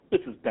This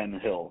is Ben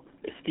Hill,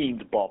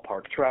 esteemed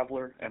ballpark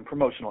traveler and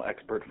promotional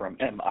expert from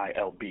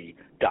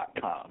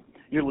MILB.com.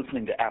 You're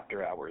listening to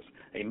After Hours,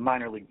 a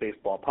minor league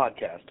baseball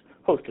podcast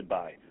hosted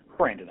by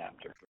Brandon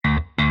Apter.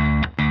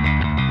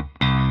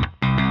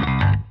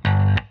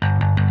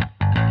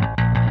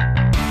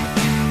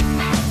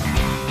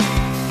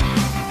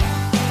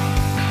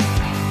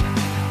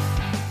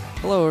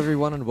 Hello,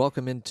 everyone, and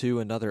welcome into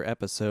another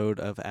episode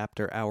of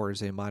After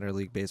Hours, a minor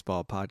league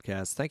baseball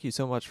podcast. Thank you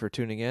so much for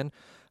tuning in.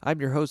 I'm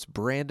your host,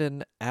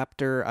 Brandon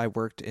Apter. I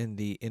worked in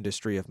the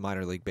industry of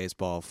minor league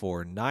baseball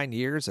for 9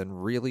 years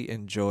and really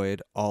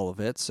enjoyed all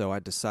of it, so I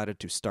decided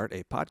to start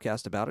a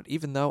podcast about it,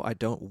 even though I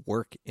don't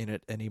work in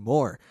it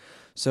anymore.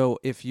 So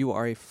if you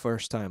are a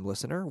first-time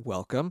listener,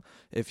 welcome.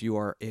 If you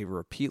are a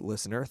repeat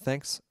listener,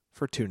 thanks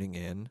for tuning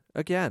in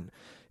again.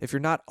 If you're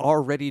not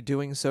already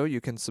doing so,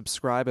 you can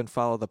subscribe and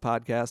follow the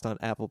podcast on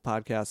Apple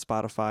Podcasts,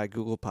 Spotify,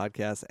 Google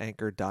Podcasts,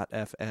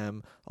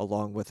 Anchor.fm,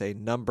 along with a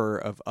number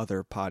of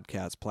other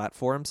podcast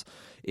platforms.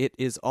 It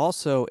is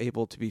also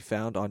able to be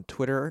found on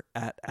Twitter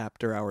at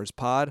After Hours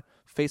Pod,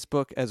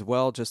 Facebook as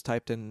well. Just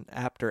typed in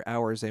After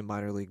Hours, a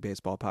minor league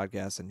baseball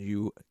podcast, and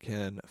you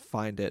can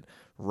find it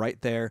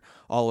right there.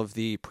 All of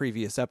the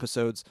previous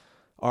episodes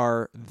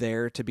are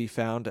there to be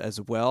found as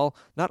well.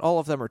 Not all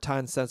of them are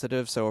time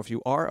sensitive, so if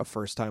you are a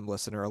first-time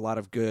listener, a lot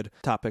of good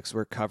topics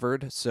were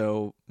covered,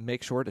 so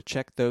make sure to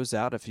check those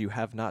out if you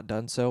have not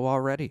done so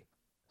already.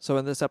 So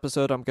in this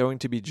episode, I'm going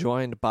to be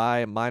joined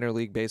by Minor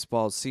League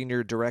Baseball's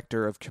Senior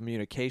Director of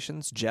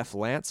Communications, Jeff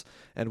Lantz,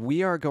 and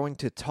we are going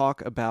to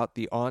talk about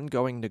the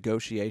ongoing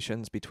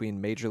negotiations between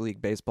Major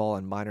League Baseball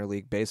and Minor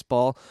League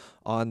Baseball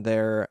on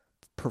their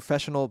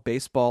professional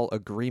baseball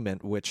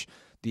agreement, which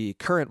the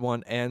current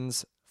one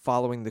ends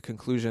following the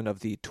conclusion of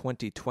the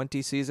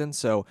 2020 season.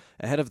 So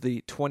ahead of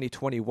the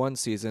 2021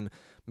 season,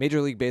 Major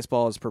League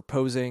Baseball is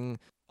proposing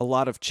a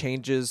lot of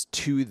changes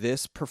to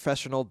this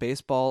professional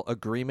baseball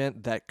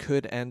agreement that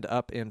could end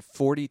up in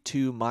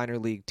 42 minor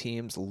league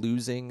teams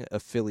losing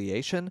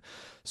affiliation.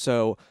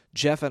 So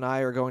Jeff and I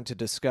are going to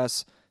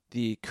discuss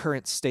the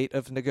current state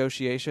of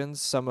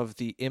negotiations, some of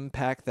the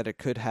impact that it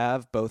could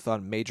have both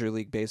on Major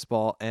League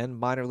Baseball and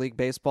minor league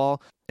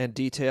baseball, and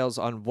details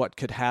on what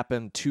could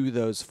happen to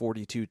those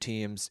 42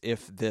 teams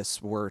if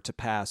this were to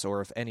pass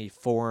or if any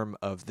form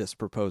of this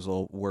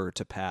proposal were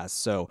to pass.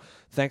 So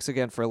thanks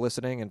again for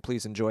listening, and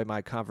please enjoy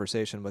my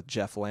conversation with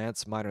Jeff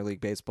Lantz, Minor League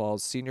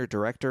Baseball's Senior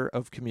Director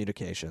of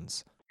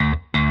Communications.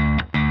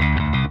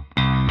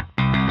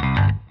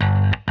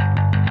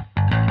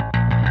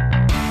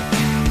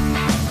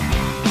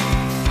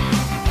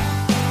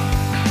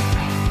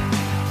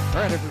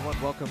 All right,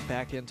 everyone, welcome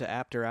back into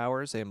After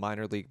Hours, a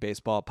minor league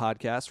baseball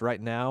podcast.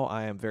 Right now,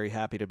 I am very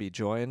happy to be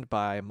joined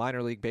by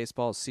Minor League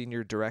Baseball's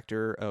Senior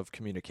Director of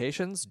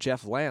Communications,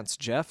 Jeff Lantz.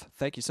 Jeff,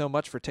 thank you so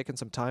much for taking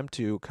some time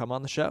to come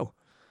on the show.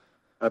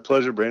 My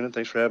pleasure, Brandon.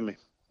 Thanks for having me.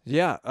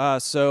 Yeah,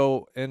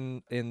 so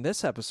in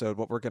this episode,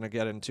 what we're going to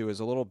get into is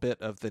a little bit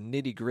of the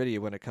nitty-gritty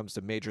when it comes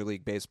to Major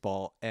League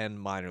Baseball and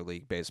Minor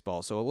League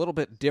Baseball. So a little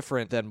bit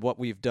different than what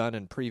we've done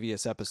in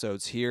previous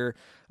episodes here.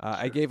 Sure.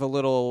 I gave a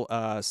little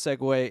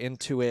segue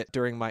into it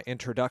during my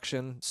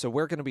introduction. So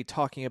we're going to be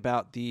talking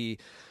about the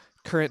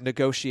current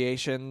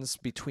negotiations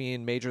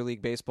between Major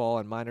League Baseball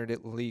and Minor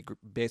League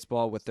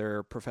Baseball with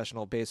their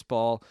professional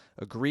baseball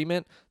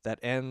agreement that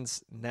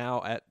ends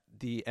now at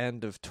the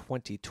end of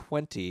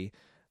 2020.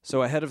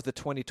 So ahead of the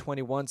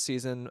 2021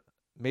 season,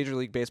 Major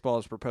League Baseball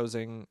is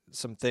proposing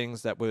some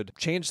things that would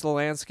change the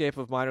landscape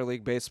of minor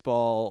league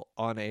baseball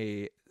on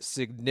a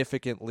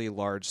significantly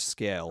large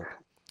scale.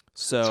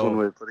 So that's one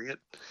way of putting it.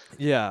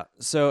 Yeah.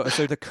 So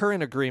the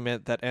current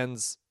agreement that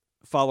ends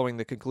following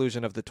the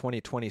conclusion of the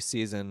 2020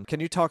 season, can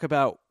you talk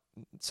about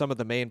some of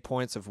the main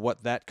points of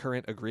what that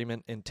current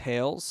agreement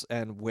entails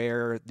and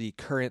where the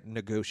current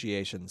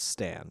negotiations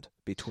stand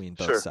between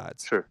both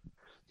sides? Sure.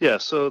 Yeah,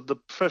 so the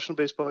professional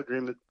baseball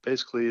agreement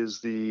basically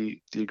is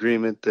the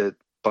agreement that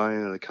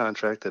binds the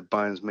contract that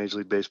binds Major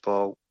League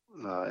Baseball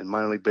and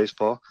minor league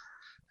baseball.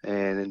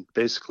 And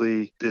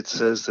basically it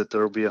says that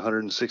there will be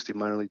 160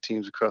 minor league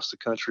teams across the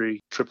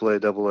country,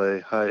 AAA,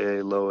 AA, high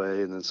A, low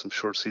A, and then some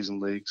short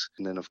season leagues.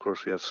 And then, of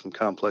course, we have some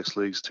complex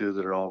leagues, too,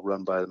 that are all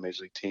run by the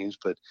Major League teams.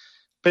 But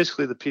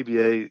basically the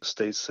PBA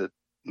states that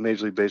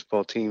Major League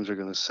Baseball teams are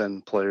going to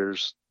send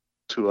players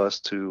to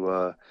us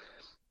to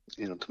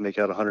make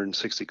out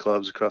 160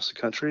 clubs across the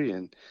country,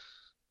 and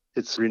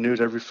it's renewed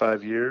every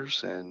 5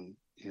 years. And,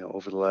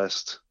 over the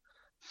last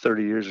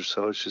 30 years or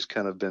so, it's just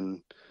kind of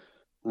been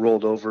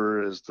rolled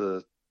over as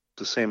the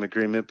same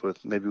agreement with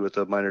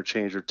a minor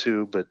change or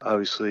two. But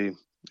obviously,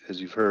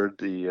 as you've heard,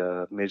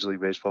 the Major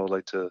League Baseball would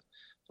like to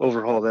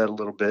overhaul that a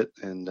little bit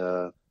and,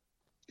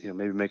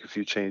 maybe make a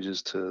few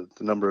changes to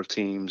the number of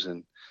teams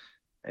and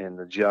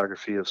the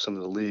geography of some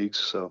of the leagues.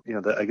 So,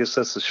 I guess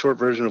that's the short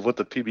version of what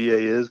the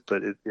PBA is,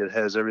 but it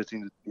has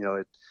everything,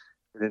 it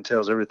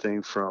entails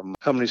everything from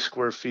how many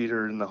square feet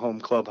are in the home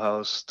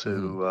clubhouse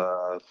to,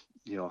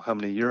 how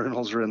many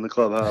urinals are in the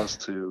clubhouse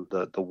to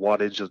the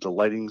wattage of the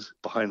lightings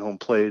behind home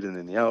plate and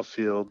in the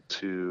outfield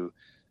to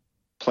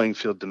playing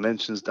field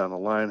dimensions down the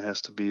line has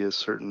to be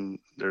there's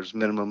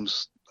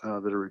minimums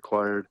that are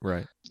required.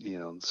 Right.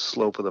 The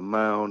slope of the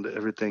mound,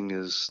 everything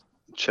is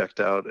checked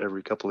out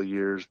every couple of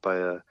years by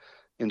a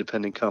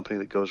independent company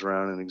that goes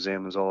around and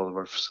examines all of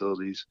our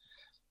facilities.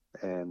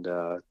 And,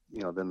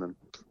 then the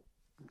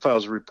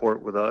files a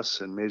report with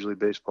us and Major League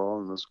Baseball,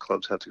 and those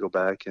clubs have to go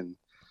back and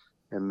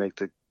make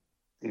the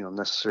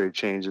necessary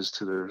changes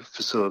to their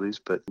facilities.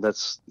 But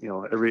that's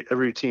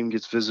every team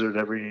gets visited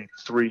every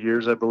 3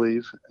 years, I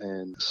believe,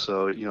 and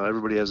so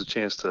everybody has a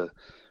chance to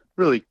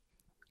really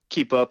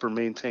keep up or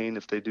maintain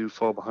if they do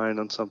fall behind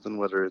on something,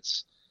 whether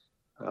it's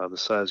the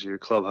size of your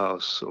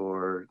clubhouse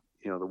or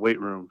the weight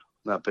room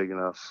not big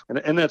enough,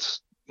 and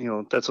that's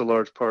that's a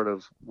large part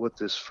of what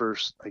this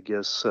first, I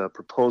guess,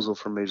 proposal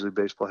from Major League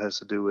Baseball has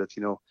to do with.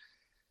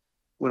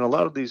 When a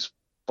lot of these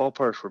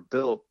ballparks were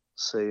built,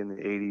 say in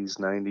the 80s,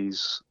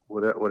 90s,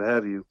 what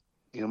have you,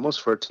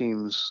 most of our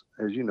teams,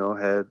 as you know,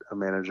 had a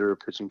manager, a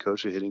pitching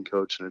coach, a hitting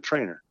coach, and a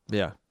trainer.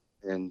 Yeah.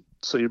 And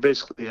so you're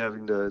basically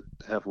having to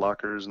have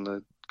lockers in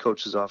the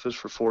coach's office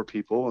for 4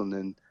 people, and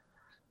then,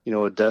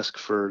 a desk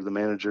for the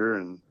manager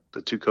and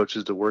the 2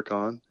 coaches to work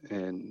on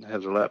and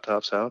have their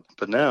laptops out.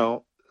 But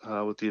now,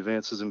 with the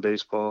advances in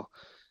baseball,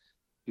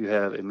 you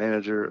have a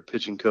manager, a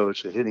pitching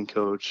coach, a hitting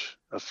coach,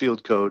 a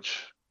field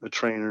coach, a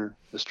trainer,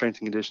 a strength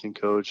and conditioning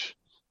coach.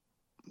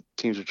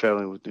 Teams are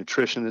traveling with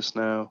nutritionists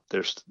now.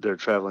 They're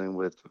traveling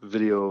with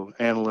video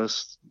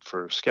analysts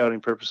for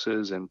scouting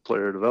purposes and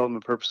player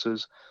development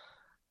purposes.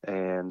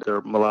 And a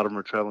lot of them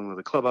are traveling with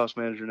a clubhouse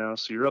manager now.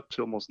 So you're up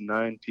to almost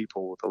 9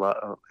 people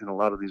in a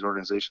lot of these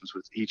organizations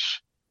with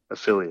each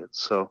affiliate.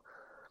 So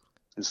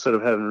instead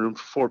of having room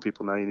for 4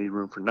 people, now you need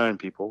room for 9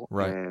 people.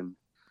 Right. And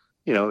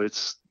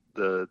it's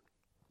the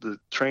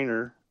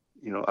trainer,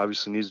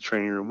 obviously needs a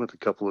training room with a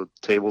couple of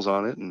tables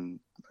on it and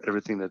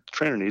everything that the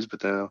trainer needs. But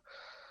then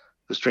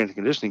the strength and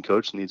conditioning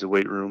coach needs a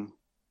weight room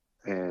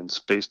and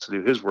space to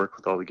do his work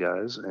with all the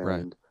guys. And,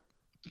 right.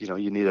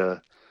 You need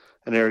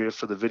an area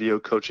for the video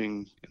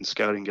coaching and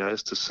scouting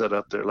guys to set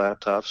up their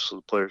laptops so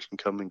the players can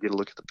come and get a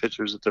look at the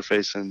pitchers that they're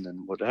facing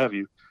and what have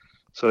you.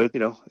 So,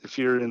 if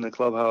you're in the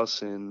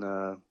clubhouse in,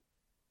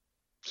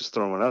 just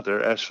throwing one out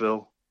there,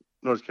 Asheville,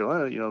 North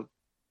Carolina,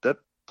 that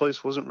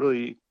place wasn't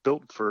really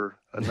built for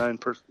a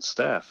 9-person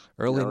staff.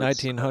 Early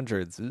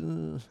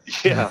 1900s.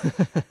 Yeah.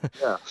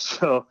 Yeah.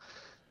 So,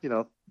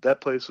 that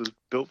place was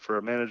built for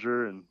a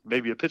manager and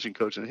maybe a pitching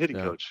coach and a hitting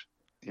coach,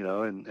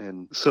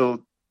 and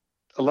so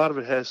a lot of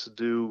it has to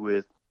do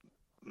with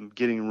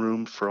getting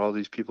room for all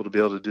these people to be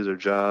able to do their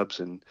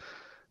jobs. And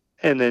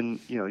then,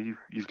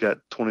 you've got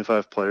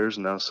 25 players,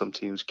 and now some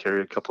teams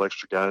carry a couple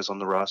extra guys on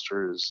the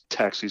roster as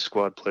taxi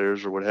squad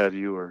players or what have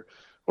you,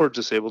 or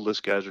disabled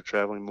list guys are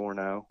traveling more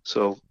now.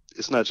 So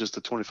it's not just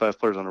the 25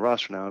 players on the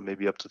roster now, it may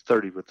be up to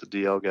 30 with the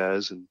DL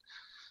guys. And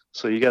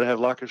so you got to have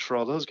lockers for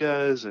all those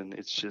guys. And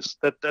it's just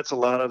that's a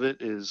lot of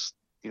it is,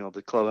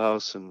 the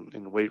clubhouse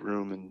and weight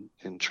room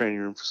and training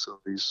room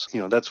facilities.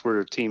 That's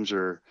where teams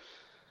are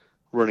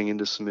running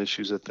into some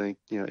issues. I think,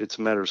 it's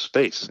a matter of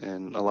space,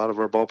 and a lot of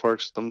our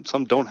ballparks,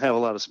 some don't have a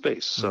lot of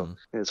space. So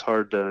it's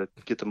hard to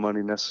get the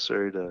money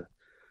necessary to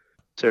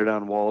tear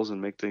down walls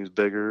and make things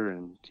bigger.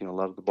 And, a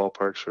lot of the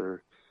ballparks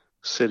are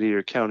city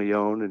or county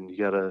owned, and you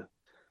got to,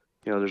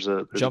 there's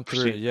jump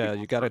through. Yeah.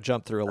 You got to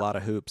jump through a lot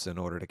of hoops in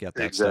order to get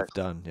that stuff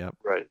done. Yep.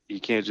 Right.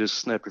 You can't just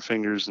snap your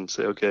fingers and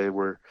say, okay,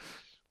 we're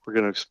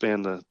going to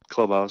expand the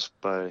clubhouse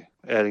by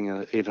adding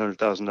an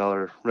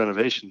 $800,000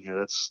 renovation here.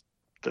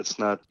 That's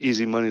not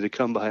easy money to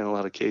come by in a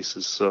lot of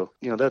cases. So,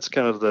 that's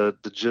kind of the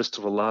gist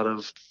of a lot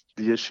of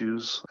the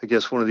issues. I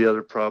guess one of the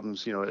other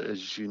problems,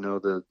 as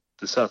the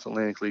South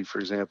Atlantic League, for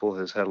example,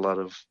 has had a lot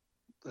of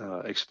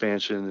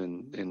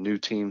expansion and new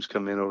teams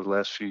come in over the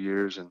last few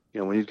years. And,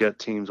 when you've got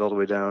teams all the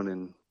way down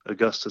in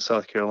Augusta,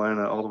 South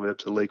Carolina, all the way up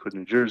to Lakewood,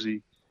 New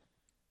Jersey,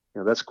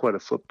 that's quite a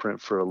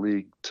footprint for a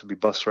league to be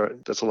bus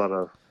ride. That's a lot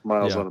of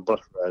miles on a bus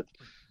ride.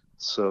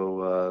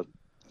 So,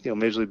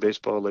 Major League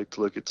Baseball would like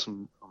to look at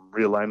some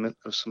realignment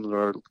of some of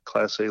our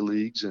Class A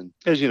leagues. And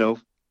as you know,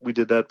 we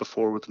did that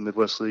before with the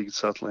Midwest League,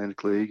 South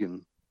Atlantic League,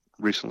 and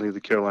recently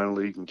the Carolina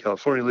League and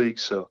California League.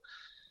 So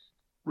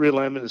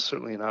realignment is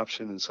certainly an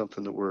option and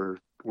something that we're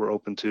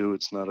open to.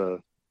 It's not a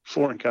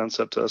foreign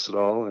concept to us at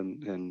all.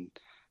 And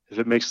if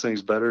it makes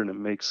things better and it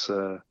makes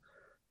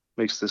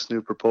this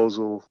new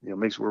proposal,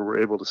 makes where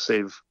we're able to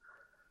save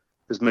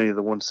as many of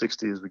the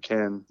 160 as we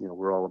can,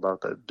 we're all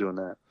about that, doing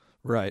that.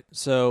 Right.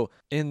 So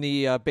in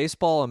the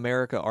Baseball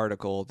America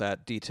article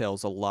that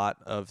details a lot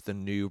of the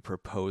new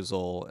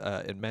proposal,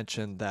 it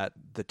mentioned that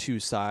the two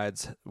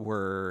sides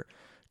were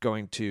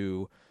going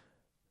to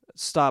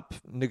stop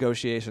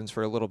negotiations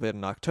for a little bit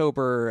in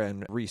October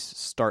and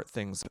restart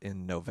things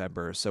in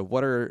November. So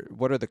what are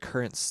the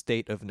current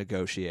state of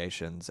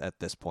negotiations at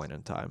this point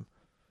in time?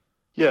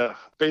 Yeah,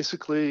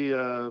 basically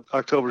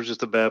October is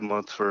just a bad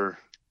month for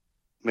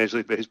Major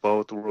League Baseball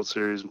with the World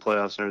Series and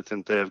playoffs and everything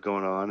that they have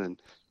going on. And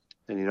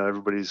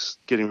everybody's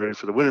getting ready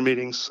for the winter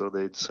meetings, so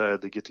they decided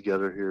to get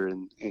together here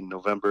in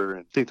November,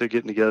 and I think they're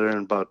getting together in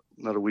about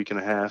another week and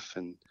a half.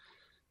 And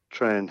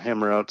try and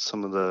hammer out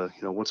some of the,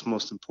 what's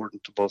most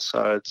important to both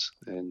sides,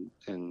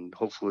 and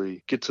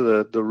hopefully get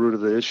to the root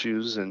of the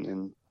issues,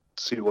 and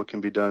see what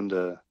can be done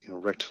to,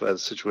 rectify the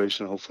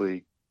situation.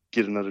 Hopefully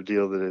get another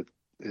deal that it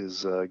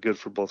is good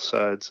for both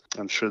sides.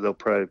 I'm sure they'll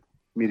probably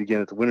meet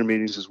again at the winter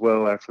meetings as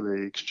well after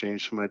they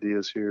exchange some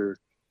ideas here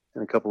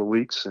in a couple of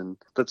weeks. And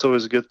that's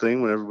always a good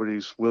thing when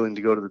everybody's willing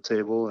to go to the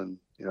table. And,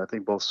 I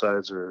think both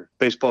sides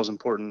baseball's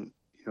important,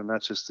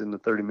 not just in the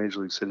 30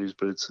 major league cities,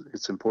 but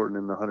it's important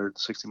in the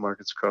 160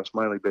 markets across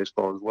minor league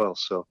baseball as well.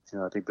 So,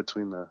 I think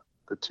between the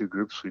two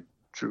groups, we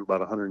drew about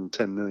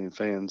 110 million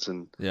fans,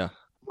 and yeah,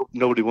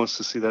 nobody wants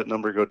to see that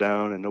number go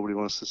down, and nobody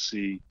wants to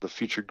see the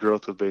future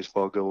growth of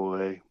baseball go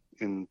away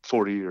in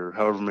 40 or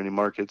however many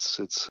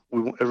markets.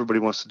 Everybody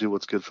wants to do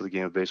what's good for the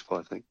game of baseball,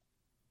 I think.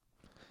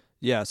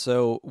 Yeah,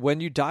 so when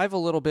you dive a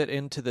little bit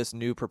into this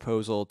new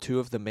proposal, two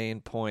of the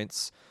main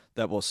points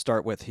that we'll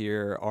start with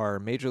here are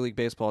Major League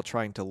Baseball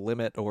trying to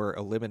limit or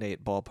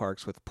eliminate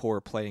ballparks with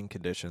poor playing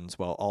conditions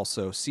while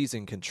also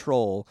seizing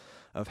control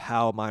of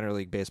how minor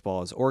league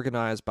baseball is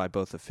organized by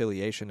both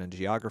affiliation and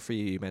geography.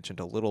 You mentioned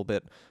a little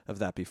bit of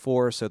that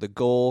before. So the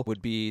goal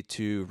would be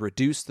to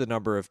reduce the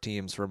number of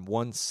teams from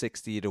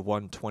 160 to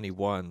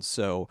 121.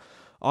 So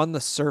on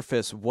the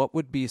surface, what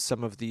would be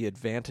some of the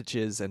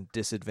advantages and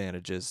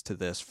disadvantages to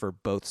this for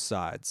both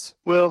sides?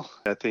 Well,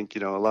 I think,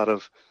 a lot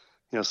of,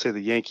 say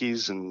the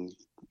Yankees and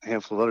a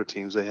handful of other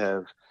teams, they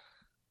have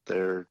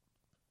their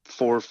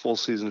 4 full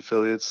season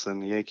affiliates,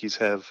 and the Yankees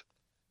have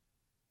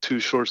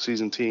 2 short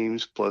season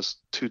teams plus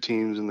 2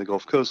 teams in the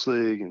Gulf Coast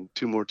League and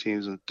 2 more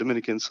teams in the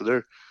Dominican. So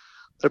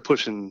they're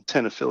pushing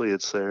 10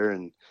 affiliates there,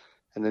 and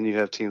then you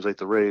have teams like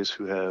the Rays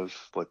who have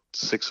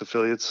 6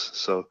 affiliates.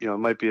 So it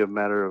might be a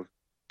matter of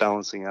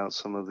balancing out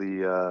some of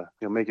the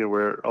making it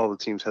where all the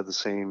teams have the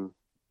same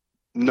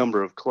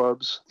number of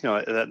clubs.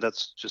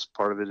 That's just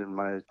part of it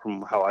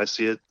from how I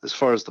see it. As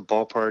far as the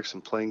ballparks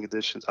and playing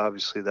conditions,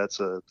 obviously that's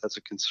a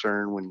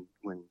concern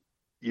when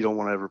you don't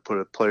want to ever put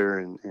a player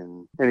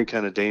in any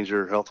kind of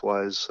danger health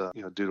wise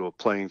due to a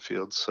playing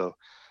field. So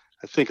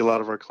I think a lot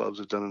of our clubs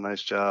have done a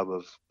nice job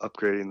of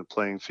upgrading the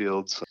playing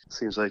fields. It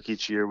seems like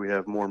each year we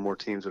have more and more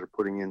teams that are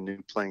putting in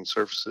new playing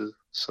surfaces.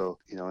 So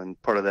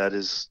and part of that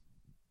is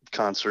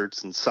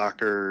concerts and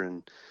soccer,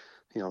 and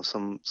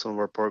some of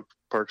our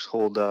parks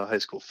hold high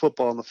school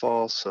football in the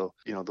fall. So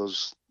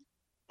those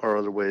are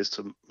other ways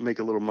to make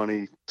a little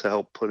money to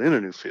help put in a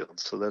new field.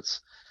 So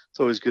it's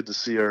always good to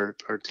see our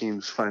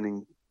teams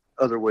finding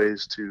other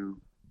ways to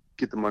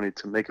get the money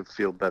to make a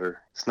field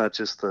better. It's not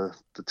just the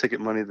ticket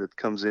money that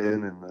comes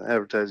in and the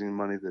advertising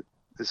money that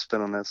is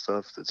spent on that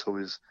stuff. It's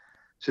always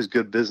just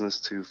good business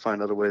to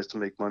find other ways to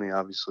make money,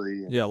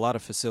 obviously. Yeah, a lot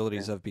of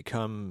facilities have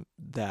become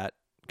that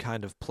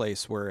kind of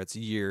place where it's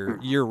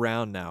year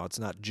round now. It's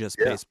not just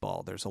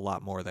baseball. There's a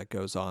lot more that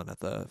goes on at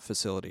the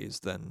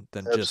facilities than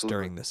just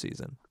during the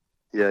season.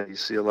 Yeah, you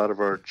see a lot of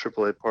our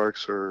AAA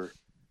parks are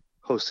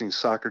hosting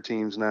soccer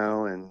teams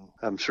now, and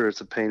I'm sure it's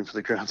a pain for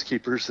the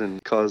groundskeepers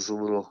and cause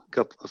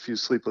a few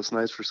sleepless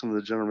nights for some of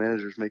the general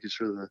managers, making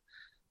sure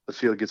the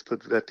field gets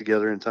put back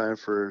together in time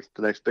for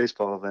the next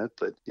baseball event.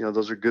 But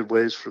those are good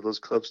ways for those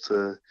clubs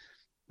to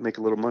make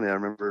a little money. I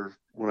remember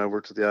when I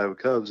worked with the Iowa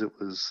Cubs, it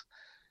was,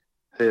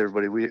 hey,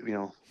 everybody,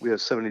 we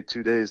have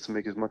 72 days to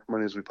make as much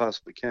money as we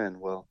possibly can.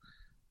 Well,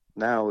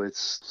 now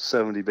it's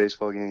 70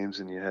 baseball games,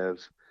 and you have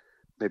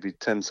maybe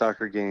 10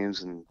 soccer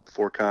games and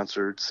 4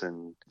 concerts,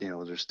 and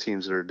there's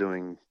teams that are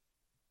doing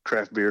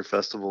craft beer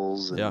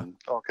festivals and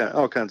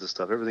all kinds of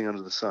stuff, everything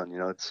under the sun.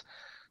 It's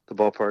the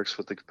ballparks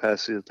with the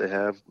capacity that they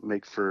have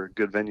make for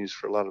good venues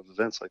for a lot of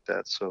events like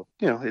that. So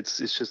it's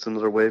just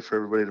another way for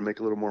everybody to make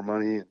a little more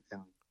money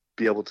and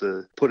be able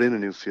to put in a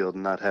new field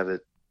and not have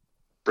it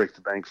break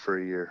the bank for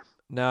a year.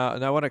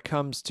 Now, when it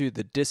comes to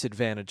the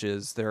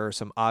disadvantages, there are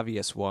some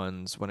obvious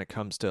ones when it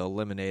comes to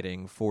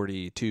eliminating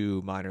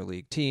 42 minor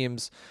league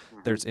teams.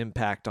 Mm-hmm. There's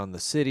impact on the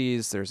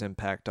cities. There's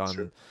impact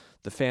on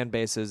the fan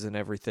bases and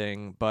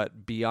everything.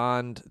 But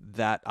beyond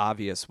that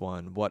obvious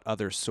one, what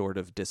other sort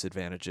of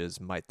disadvantages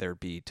might there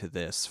be to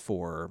this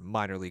for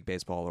minor league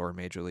baseball or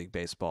Major League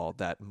Baseball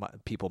that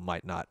people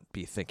might not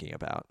be thinking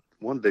about?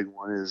 One big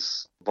one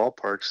is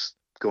ballparks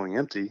going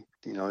empty.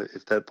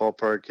 If that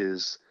ballpark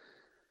is,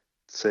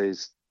 say,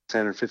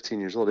 10 or 15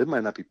 years old, it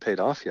might not be paid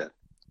off yet.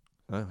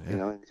 Oh,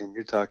 yeah. And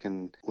you're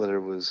talking whether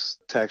it was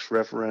tax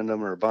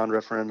referendum or a bond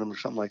referendum or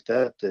something like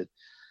that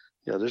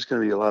there's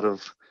going to be a lot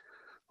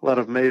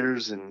of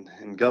mayors and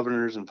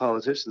governors and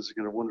politicians are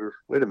going to wonder,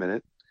 wait a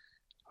minute,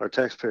 our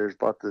taxpayers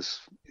bought this,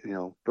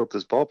 built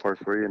this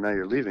ballpark for you, and now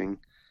you're leaving.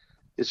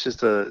 It's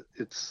just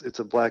it's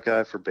a black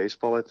eye for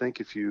baseball, I think,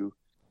 if you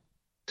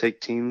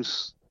take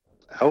teams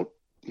out.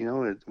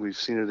 We've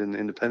seen it in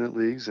independent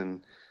leagues,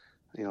 and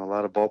a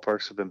lot of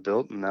ballparks have been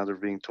built and now they're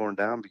being torn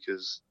down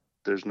because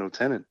there's no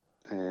tenant,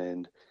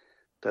 and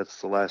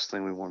that's the last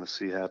thing we want to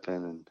see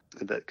happen.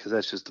 And because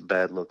that's just a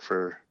bad look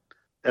for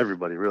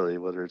everybody, really,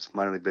 whether it's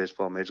minor league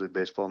baseball, Major League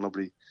Baseball.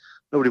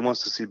 Nobody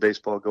wants to see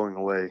baseball going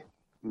away,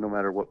 no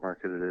matter what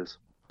market it is.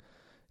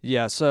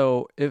 Yeah,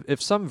 so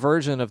if some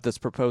version of this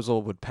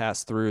proposal would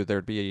pass through,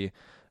 there'd be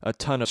a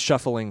ton of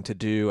shuffling to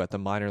do at the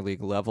minor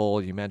league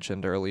level. You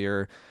mentioned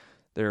earlier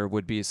there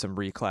would be some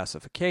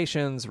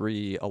reclassifications,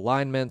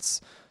 realignments.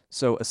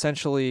 So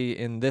essentially,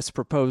 in this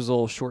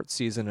proposal, short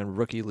season and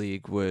rookie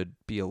league would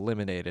be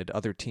eliminated.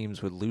 Other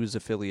teams would lose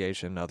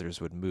affiliation,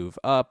 others would move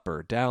up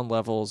or down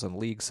levels, and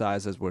league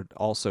sizes would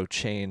also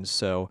change.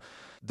 So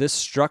this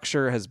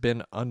structure has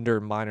been under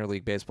minor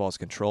league baseball's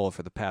control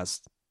for the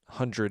past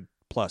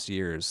 100+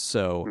 years.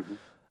 So Mhm.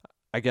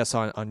 I guess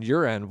on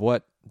your end,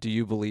 what do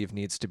you believe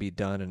needs to be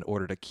done in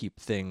order to keep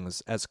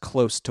things as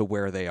close to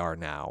where they are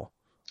now?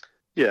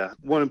 Yeah,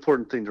 one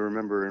important thing to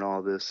remember in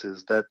all this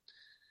is that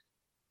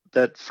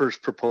that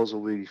first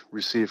proposal we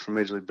received from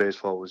Major League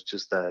Baseball was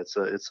just that.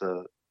 It's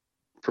a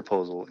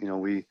proposal.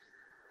 We,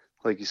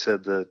 like you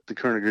said, the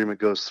current agreement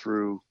goes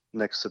through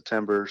next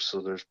September, so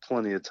there's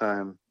plenty of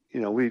time.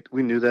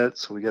 We knew that,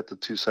 so we got the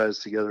two sides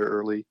together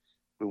early.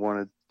 We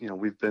wanted,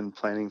 we've been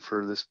planning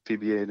for this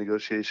PBA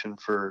negotiation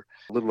for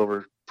a little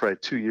over probably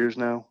 2 years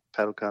now.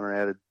 Pat O'Connor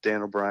added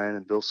Dan O'Brien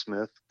and Bill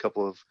Smith, a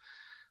couple of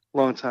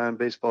longtime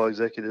baseball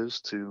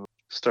executives, to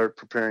start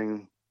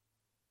preparing,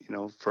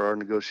 for our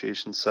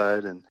negotiation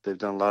side, and they've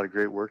done a lot of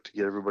great work to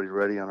get everybody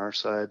ready on our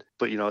side.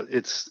 But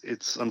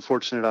it's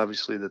unfortunate,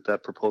 obviously,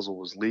 that proposal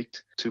was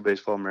leaked to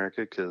Baseball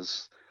America,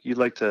 because you'd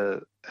like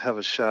to have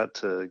a shot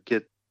to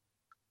get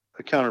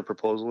a counter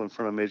proposal in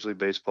front of Major League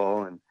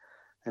Baseball and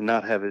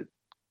not have it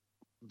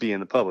be in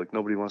the public.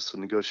 Nobody wants to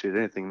negotiate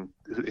anything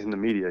in the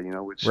media,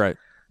 which Right.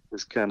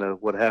 is kind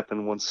of what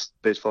happened once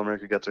Baseball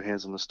America got their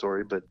hands on the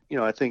story. But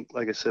I think,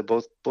 like I said,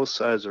 both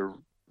sides are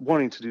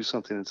wanting to do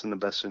something that's in the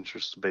best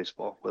interest of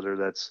baseball, whether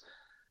that's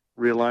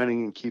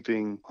realigning and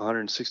keeping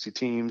 160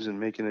 teams and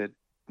making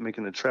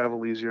the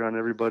travel easier on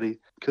everybody,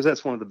 because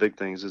that's one of the big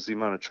things is the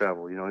amount of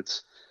travel.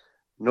 It's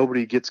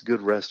nobody gets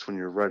good rest when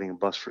you're riding a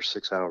bus for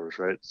 6 hours,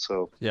 right?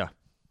 So Yeah.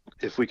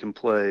 if we can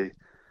play,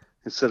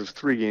 instead of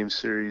 3-game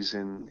series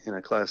in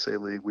a Class A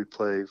league, we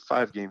play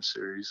 5-game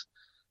series.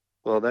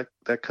 Well,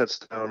 that cuts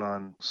down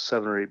on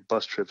 7 or 8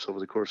 bus trips over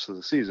the course of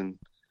the season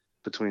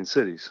between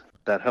cities.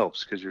 That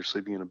helps because you're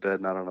sleeping in a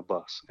bed, not on a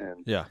bus.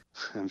 And Yeah.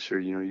 I'm sure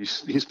you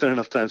spend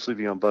enough time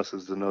sleeping on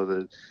buses to know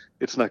that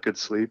it's not good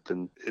sleep,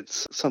 and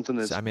it's something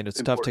that's. I mean,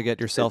 it's tough to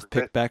get yourself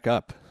picked back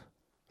up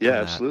Yeah, from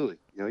that. absolutely.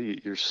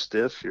 You're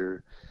stiff.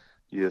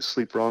 You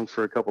sleep wrong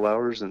for a couple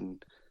hours,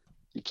 and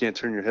you can't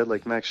turn your head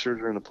like Max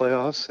Scherzer in the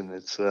playoffs, and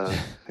it's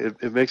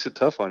it makes it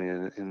tough on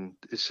you, and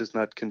it's just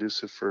not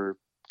conducive for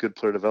good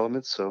player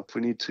development. So if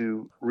we need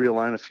to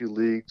realign a few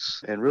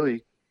leagues, and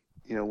really,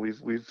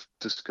 we've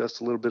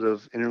discussed a little bit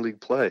of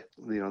interleague play.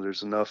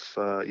 There's enough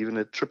even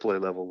at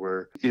AAA level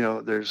where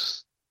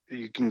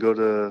you can go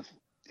to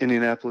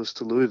Indianapolis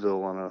to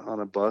Louisville on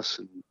a bus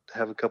and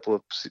have a couple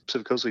of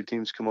Pacific Coast League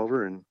teams come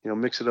over and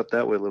mix it up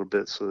that way a little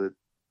bit, so that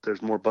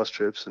there's more bus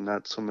trips and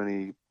not so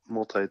many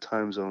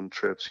multi-time zone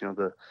trips.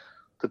 The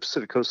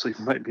Pacific Coast League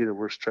might be the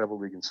worst travel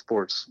league in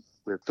sports,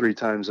 with 3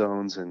 time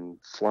zones and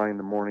flying in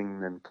the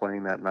morning and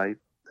playing that night.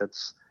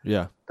 That's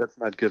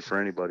not good for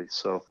anybody.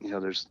 So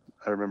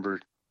I remember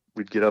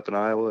we'd get up in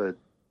Iowa at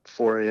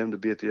 4 a.m. to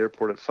be at the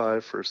airport at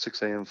 5 for a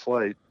 6 a.m.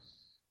 flight,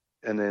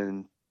 and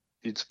then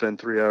you'd spend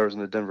 3 hours in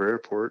the Denver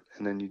airport,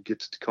 and then you'd get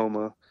to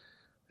Tacoma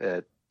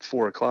at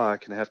 4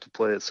 o'clock and have to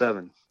play at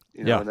 7.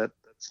 And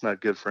that's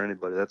not good for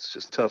anybody. That's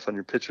just tough on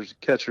your pitchers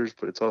and catchers,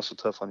 but it's also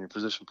tough on your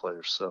position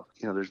players. So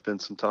there's been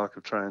some talk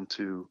of trying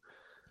to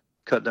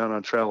cut down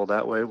on travel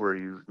that way, where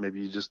you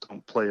just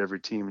don't play every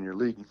team in your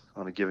league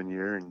on a given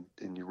year,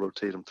 and you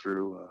rotate them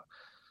through,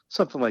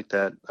 something like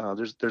that.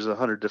 There's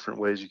 100 different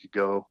ways you could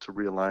go to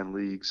realign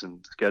leagues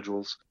and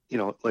schedules.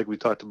 Like we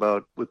talked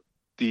about with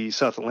the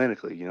South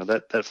Atlantic League,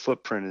 that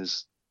footprint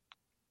is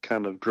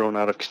kind of grown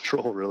out of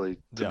control, really,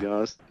 to be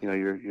honest.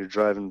 You're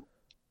driving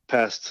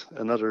past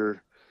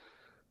another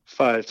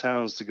 5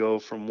 towns to go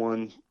from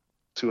one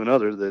to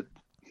another, that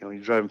you're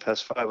driving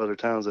past 5 other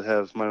towns that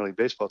have minor league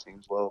baseball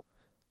teams. Well,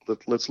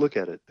 let's look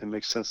at it. It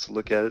makes sense to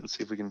look at it and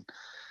see if we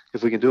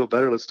can do it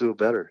better. Let's do it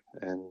better.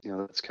 And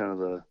that's kind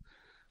of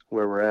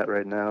where we're at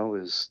right now,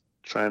 is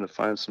trying to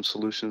find some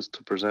solutions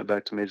to present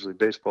back to Major League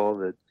Baseball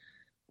that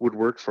would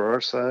work for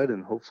our side,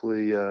 and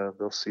hopefully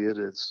they'll see it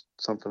as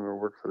something that will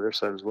work for their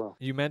side as well.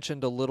 You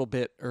mentioned a little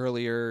bit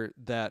earlier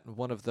that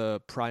one of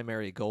the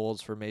primary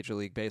goals for Major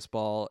League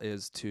Baseball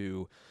is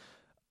to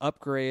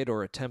upgrade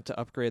or attempt to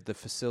upgrade the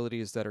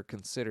facilities that are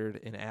considered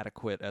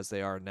inadequate as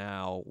they are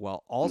now,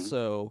 while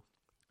also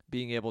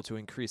being able to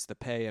increase the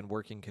pay and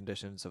working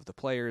conditions of the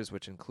players,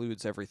 which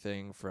includes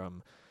everything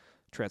from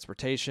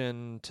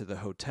transportation to the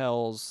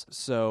hotels.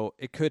 So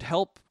it could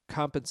help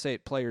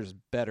compensate players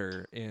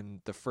better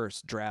in the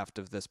first draft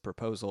of this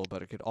proposal,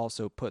 but it could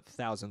also put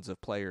thousands of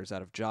players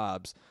out of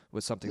jobs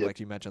with something like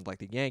you mentioned, like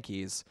the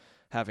Yankees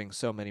having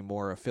so many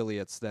more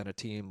affiliates than a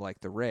team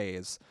like the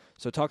Rays.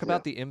 So talk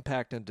about the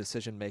impact and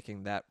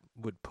decision-making that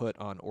would put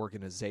on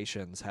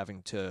organizations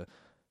having to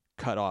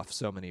cut off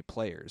so many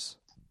players.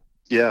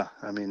 Yeah,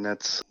 I mean,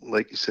 that's,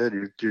 like you said,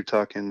 you're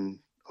talking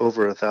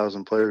over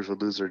 1,000 players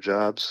would lose their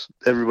jobs.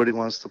 Everybody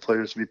wants the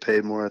players to be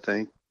paid more, I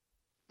think.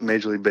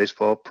 Major League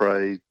Baseball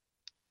probably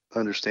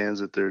understands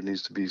that there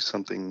needs to be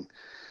something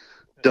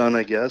done,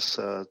 I guess.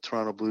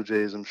 Toronto Blue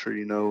Jays, I'm sure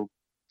you know,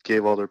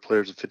 gave all their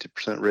players a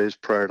 50% raise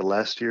prior to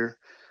last year.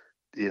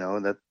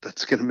 And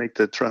that's going to make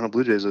the Toronto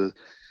Blue Jays a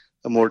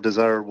more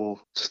desirable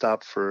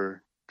stop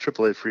for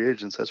AAA free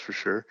agents, that's for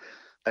sure.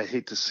 I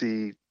hate to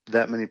see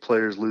that many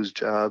players lose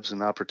jobs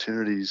and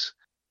opportunities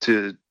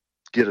to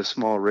get a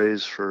small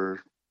raise for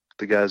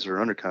the guys that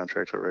are under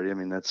contract already. I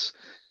mean, that's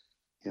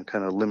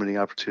kind of limiting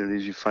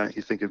opportunities. You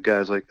think of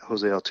guys like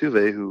Jose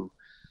Altuve, who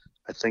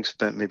I think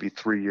spent maybe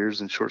 3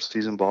 years in short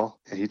season ball,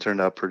 and he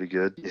turned out pretty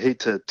good. You hate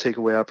to take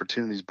away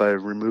opportunities by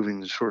removing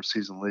the short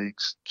season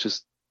leagues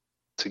just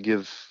to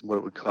give what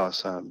it would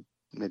cost,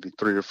 maybe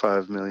 $3 or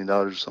 $5 million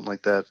or something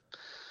like that,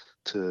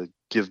 to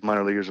give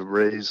minor leaguers a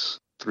raise.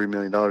 $3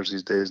 million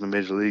these days in the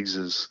major leagues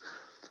is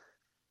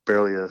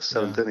barely a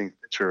seventh inning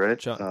pitcher, right?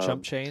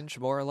 Chump change,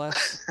 more or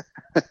less.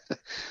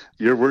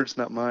 Your words,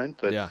 not mine.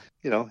 But yeah,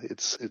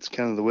 it's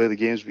kind of the way the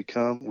game's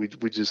become. We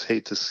just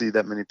hate to see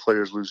that many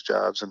players lose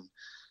jobs, and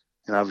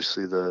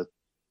obviously the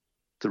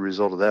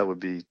result of that would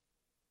be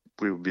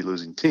we would be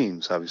losing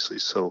teams, obviously.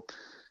 So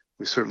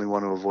we certainly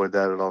want to avoid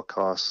that at all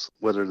costs.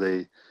 Whether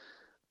they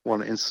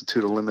want to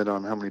institute a limit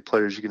on how many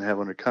players you can have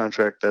under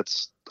contract,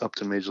 that's up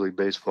to Major League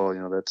Baseball.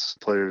 That's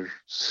player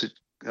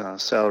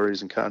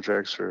salaries and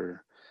contracts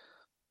are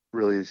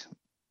really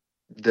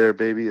their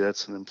baby.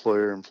 That's an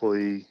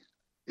employer-employee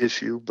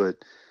issue. But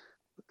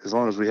as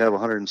long as we have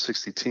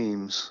 160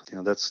 teams,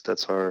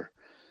 that's our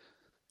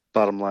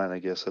bottom line, I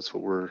guess. That's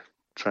what we're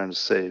trying to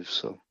save.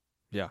 So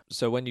yeah.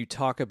 So when you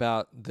talk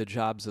about the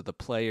jobs of the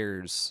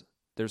players,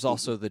 there's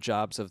also the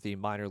jobs of the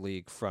minor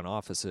league front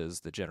offices,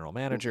 the general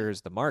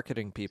managers, the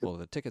marketing people,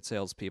 the ticket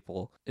sales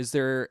people. Is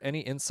there any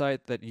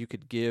insight that you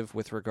could give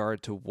with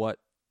regard to what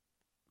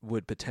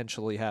would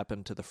potentially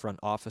happen to the front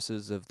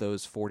offices of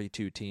those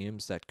 42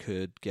 teams that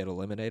could get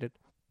eliminated?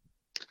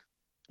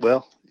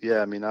 Well, yeah,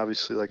 I mean,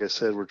 obviously, like I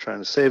said, we're trying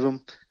to save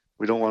them.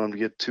 We don't want them to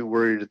get too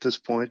worried at this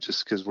point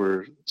just because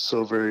we're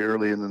so very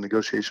early in the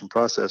negotiation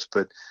process.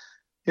 But,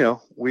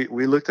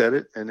 we looked at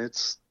it, and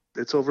it's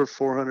over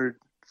 400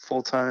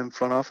 full-time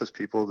front office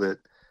people that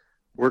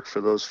work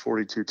for those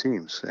 42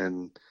 teams.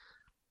 And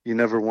you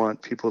never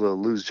want people to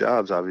lose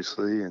jobs,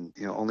 obviously. And,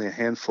 only a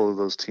handful of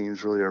those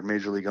teams really are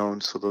major league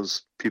owned. So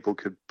those people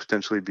could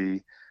potentially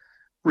be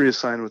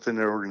reassigned within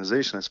their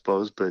organization, I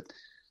suppose. But,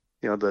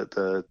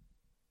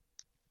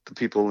 the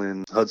people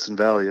in Hudson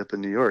Valley up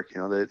in New York,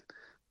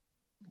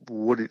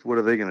 what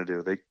are they going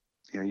to do?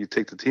 You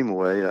take the team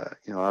away.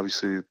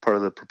 Obviously part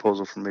of the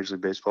proposal from Major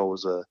League Baseball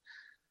was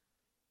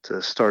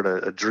to start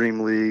a dream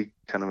league,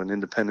 kind of an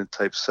independent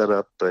type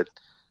setup. But,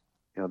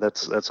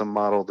 that's a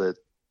model that,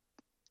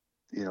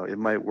 it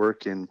might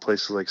work in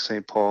places like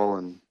St. Paul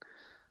and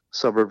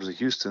suburbs of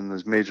Houston,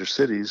 those major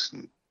cities.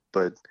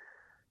 But,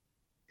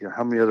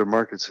 how many other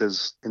markets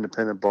has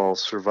independent ball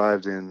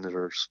survived in that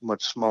are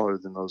much smaller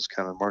than those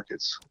kind of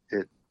markets?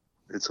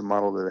 It's a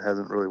model that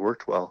hasn't really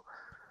worked well.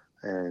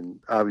 And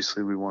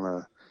obviously we want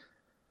to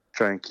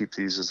try and keep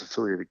these as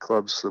affiliated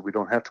clubs so that we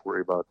don't have to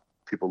worry about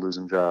people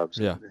losing jobs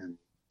and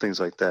things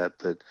like that.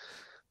 But,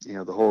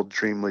 the whole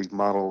Dream League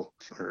model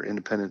or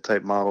independent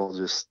type model,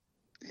 just,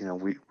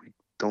 we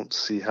don't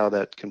see how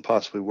that can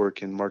possibly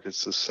work in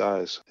markets this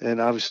size. And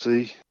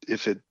obviously,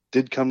 if it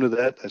did come to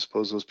that, I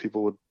suppose those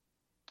people would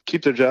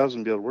keep their jobs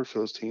and be able to work for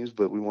those teams.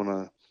 But we want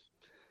to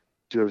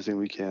do everything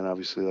we can,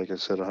 obviously, like I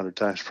said 100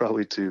 times,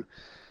 probably to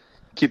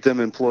keep them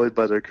employed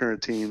by their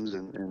current teams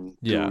and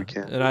do what we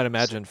can. And I'd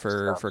imagine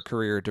for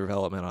career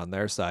development on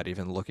their side,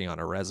 even looking on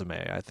a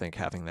resume, I think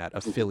having that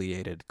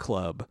affiliated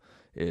club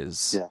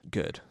is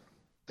good.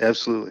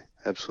 Absolutely.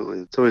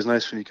 It's always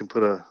nice when you can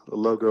put a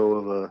logo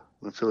of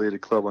an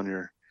affiliated club on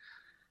your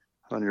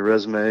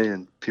resume,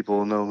 and people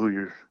will know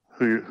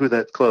who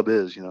that club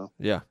is.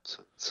 Yeah.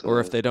 So,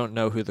 or if they don't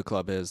know who the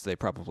club is, they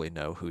probably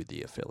know who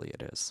the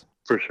affiliate is.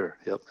 For sure.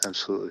 Yep.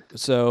 Absolutely.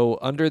 So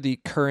under the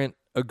current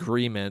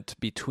agreement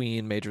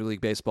between Major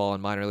League Baseball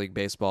and Minor League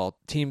Baseball,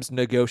 teams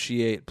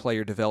negotiate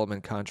player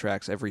development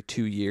contracts every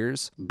 2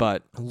 years.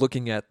 But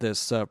looking at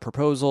this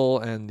proposal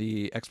and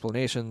the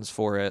explanations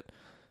for it,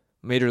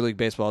 Major League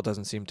Baseball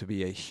doesn't seem to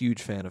be a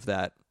huge fan of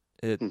that.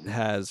 It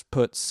has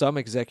put some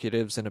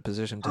executives in a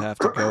position to have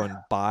to go and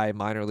buy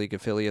minor league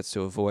affiliates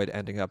to avoid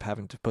ending up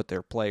having to put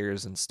their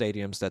players in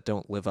stadiums that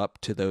don't live up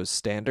to those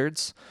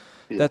standards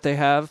that they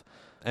have.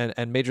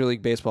 And Major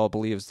League Baseball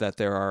believes that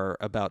there are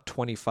about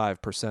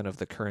 25% of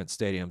the current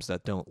stadiums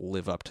that don't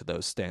live up to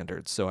those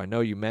standards. So I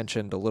know you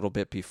mentioned a little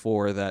bit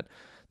before that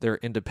there are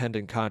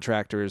independent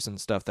contractors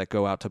and stuff that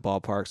go out to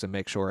ballparks and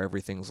make sure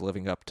everything's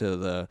living up to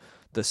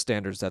the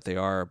standards that they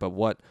are. But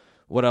what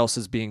else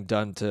is being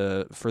done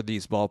for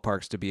these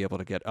ballparks to be able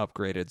to get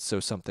upgraded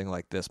so something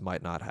like this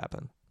might not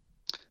happen?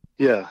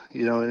 Yeah,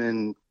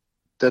 and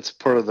that's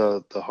part of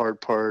the hard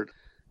part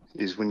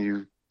is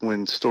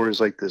when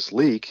stories like this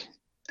leak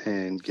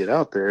and get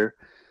out there,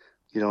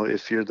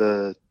 if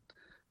you're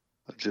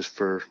just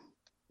for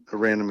a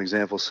random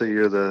example. Say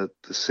you're the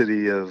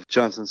city of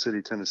Johnson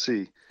City,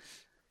 Tennessee,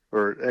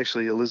 or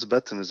actually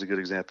Elizabethton is a good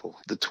example.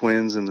 The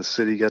Twins and the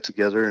city got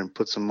together and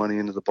put some money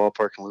into the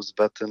ballpark in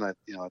Elizabethton.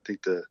 I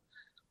think the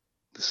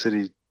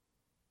city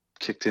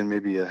kicked in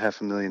maybe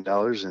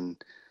 $500,000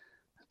 and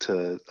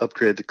to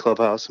upgrade the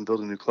clubhouse and build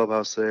a new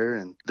clubhouse there.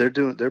 And they're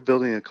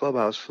building a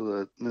clubhouse for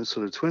the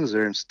Minnesota Twins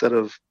there instead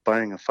of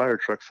buying a fire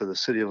truck for the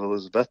city of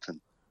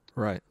Elizabethton.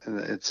 Right. And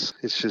it's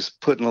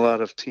just putting a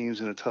lot of teams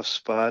in a tough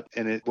spot.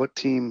 And what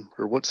team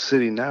or what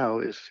city now,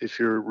 if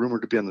you're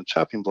rumored to be on the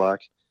chopping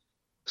block,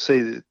 say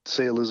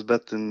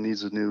Elizabethton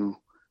needs a new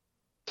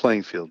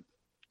playing field,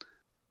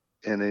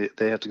 and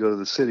they have to go to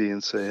the city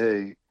and say,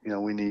 hey,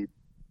 we need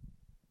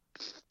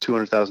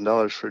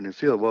 $200,000 for a new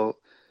field. Well,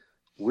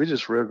 we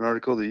just read an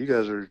article that you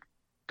guys are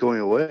going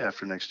away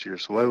after next year,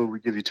 so why would we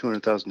give you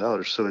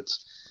 $200,000? So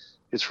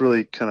it's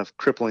really kind of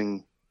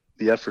crippling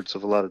the efforts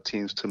of a lot of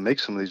teams to make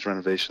some of these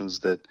renovations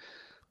that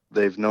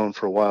they've known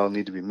for a while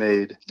need to be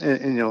made.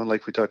 And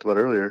like we talked about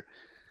earlier,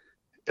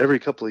 every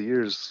couple of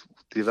years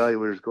the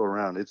evaluators go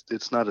around.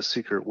 It's not a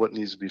secret what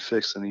needs to be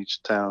fixed in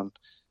each town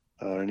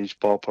or in each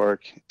ballpark.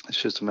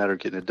 It's just a matter of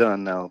getting it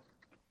done. Now,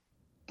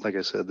 like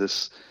I said,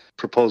 this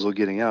proposal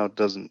getting out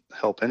doesn't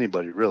help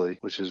anybody really,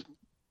 which is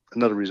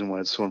another reason why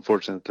it's so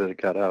unfortunate that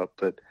it got out.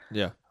 But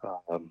yeah,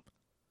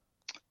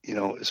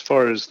 as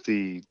far as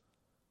the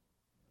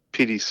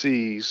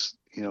PDCs,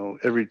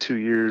 every 2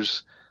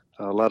 years,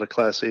 a lot of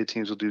Class A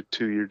teams will do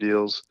 2-year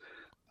deals.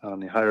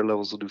 The higher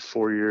levels will do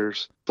 4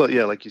 years. But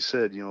yeah, like you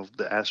said,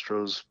 the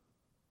Astros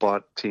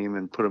bought team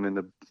and put them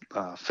into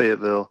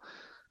Fayetteville.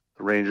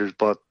 The Rangers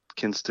bought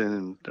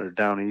Kinston or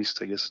Down East,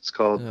 I guess it's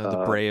called.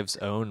 The Braves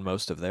own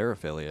most of their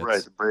affiliates.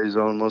 Right, the Braves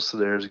own most of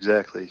theirs,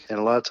 exactly. And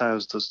a lot of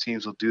times those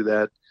teams will do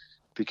that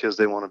because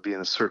they want to be in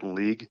a certain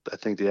league. I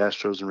think the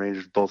Astros and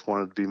Rangers both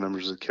wanted to be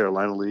members of the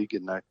Carolina League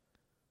and not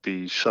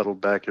be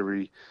shuttled back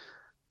every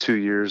 2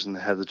 years and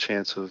have the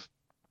chance of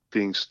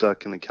being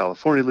stuck in the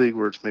California League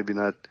where it's maybe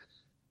not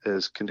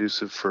as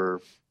conducive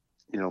for,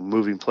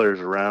 moving players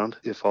around.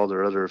 If all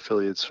their other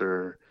affiliates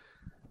are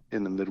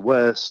in the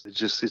Midwest,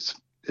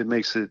 it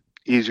makes it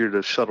easier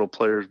to shuttle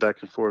players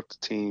back and forth to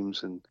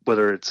teams. And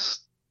whether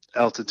it's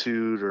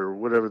altitude or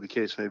whatever the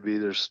case may be,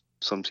 there's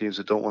some teams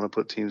that don't want to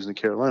put teams in the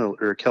Carolina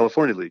or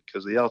California League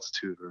because of the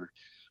altitude or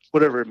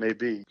whatever it may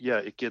be. Yeah,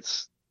 it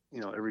gets,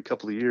 every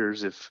couple of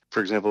years, if, for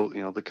example,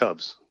 the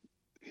Cubs,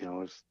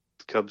 if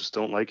the Cubs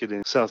don't like it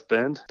in South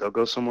Bend, they'll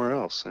go somewhere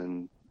else.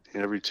 And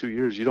every 2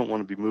 years, you don't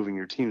want to be moving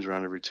your teams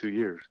around every 2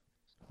 years.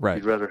 Right.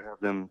 You'd rather have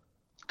them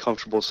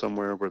comfortable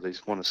somewhere where they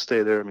want to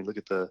stay there. I mean, look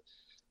at the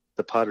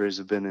Padres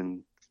have been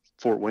in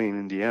Fort Wayne,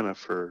 Indiana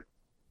for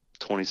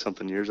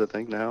 20-something years, I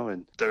think now.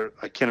 And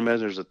I can't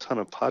imagine there's a ton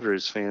of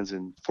Padres fans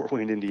in Fort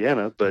Wayne,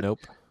 Indiana, but nope.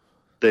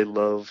 They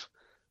love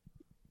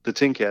the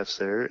Tin Caps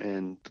there,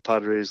 and the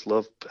Padres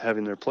love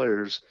having their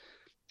players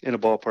in a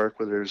ballpark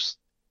where there's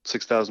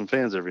 6,000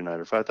 fans every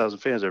night or 5,000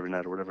 fans every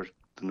night or whatever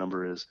the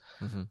number is.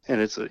 Mm-hmm. And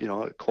it's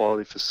a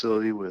quality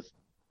facility with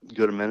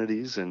good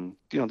amenities. And,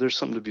 there's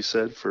something to be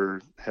said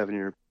for having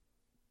your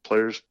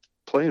players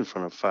play in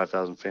front of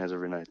 5,000 fans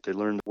every night. They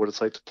learn what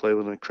it's like to play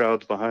when the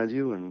crowd's behind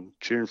you and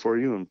cheering for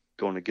you and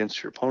going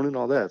against your opponent,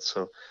 all that.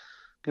 So,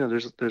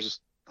 there's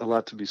a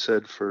lot to be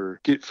said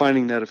for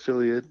finding that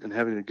affiliate and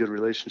having a good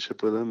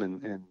relationship with them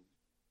and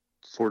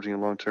forging a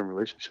long-term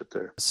relationship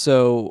there.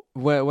 So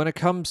when it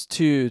comes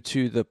to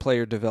the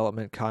player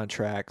development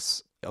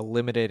contracts,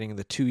 eliminating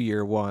the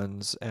 2-year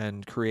ones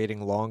and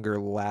creating longer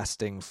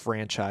lasting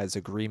franchise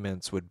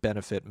agreements would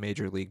benefit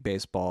Major League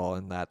Baseball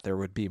in that there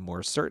would be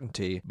more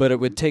certainty, but it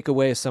would take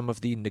away some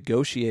of the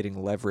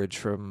negotiating leverage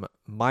from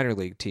minor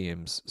league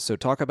teams. So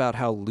talk about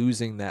how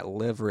losing that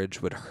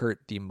leverage would hurt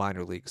the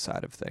minor league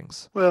side of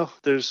things. Well,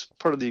 there's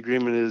part of the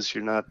agreement is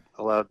you're not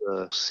allowed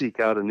to seek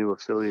out a new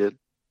affiliate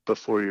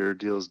before your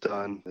deal is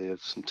done. They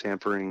have some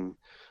tampering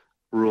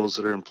rules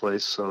that are in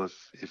place. So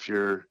if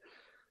you're,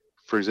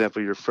 for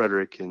example, you're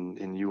Frederick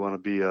and you want to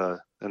be a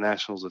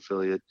Nationals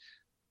affiliate,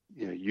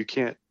 you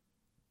can't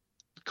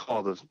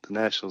call the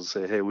Nationals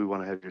and say, hey, we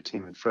want to have your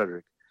team in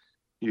Frederick.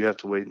 You have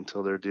to wait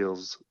until their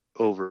deal's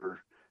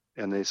over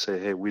and they say,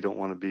 hey, we don't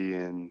want to be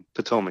in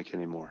Potomac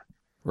anymore.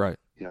 Right.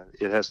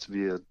 It has to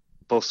be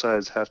both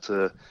sides have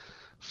to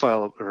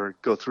file or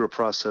go through a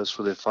process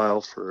where they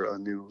file for a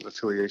new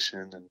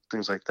affiliation and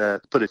things like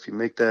that. But if you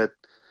make that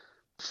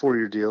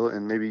 4-year deal,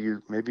 and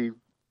maybe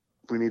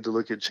we need to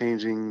look at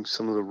changing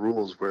some of the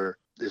rules where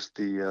if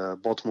the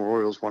Baltimore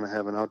Orioles want to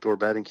have an outdoor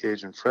batting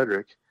cage in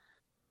Frederick,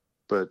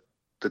 but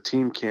the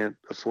team can't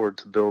afford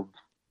to build,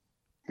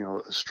 a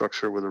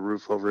structure with a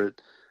roof over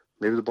it,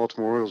 maybe the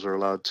Baltimore Orioles are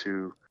allowed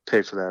to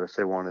pay for that if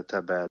they want it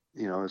that bad.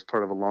 As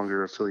part of a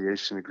longer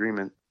affiliation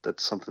agreement,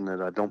 that's something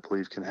that I don't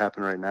believe can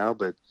happen right now,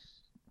 but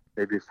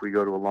maybe if we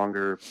go to a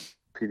longer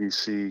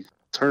PDC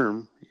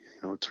term,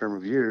 a term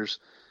of years,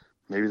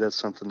 maybe that's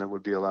something that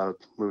would be allowed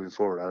moving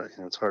forward.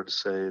 It's hard to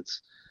say.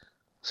 It's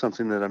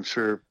something that I'm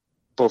sure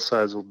both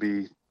sides will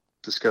be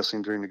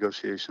discussing during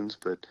negotiations,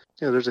 but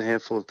there's a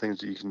handful of things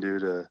that you can do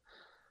to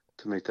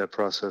make that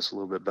process a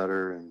little bit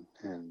better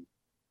and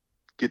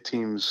get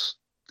teams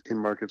in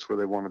markets where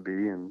they want to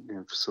be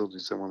and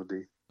facilities they want to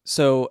be.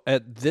 So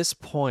at this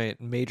point,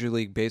 Major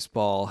League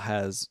Baseball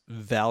has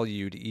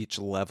valued each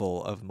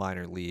level of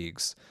minor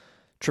leagues.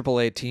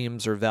 AAA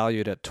teams are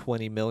valued at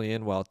 $20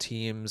 million, while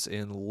teams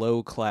in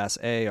low Class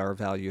A are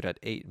valued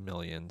at $8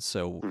 million.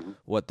 So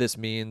what this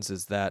means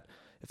is that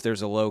if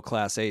there's a low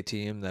Class A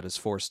team that is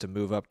forced to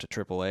move up to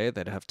AAA,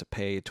 they'd have to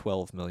pay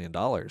 $12 million.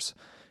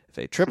 If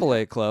a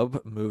AAA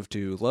club moved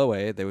to low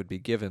A, they would be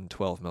given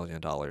 $12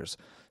 million.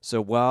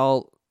 So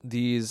while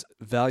these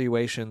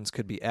valuations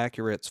could be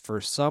accurate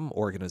for some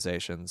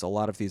organizations, a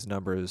lot of these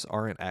numbers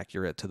aren't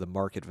accurate to the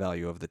market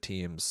value of the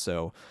teams.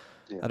 So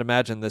I'd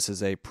imagine this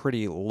is a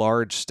pretty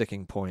large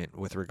sticking point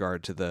with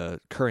regard to the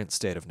current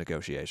state of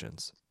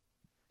negotiations.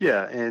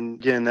 Yeah, and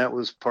again, that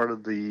was part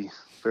of the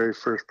very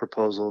first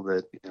proposal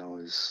that,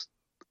 is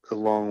a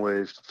long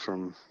way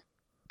from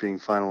being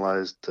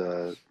finalized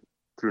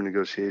through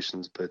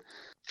negotiations. But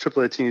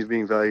AAA teams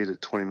being valued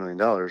at $20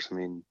 million, I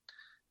mean,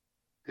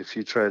 if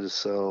you try to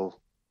sell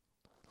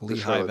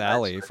Lehigh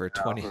Valley for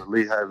 20.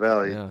 Lehigh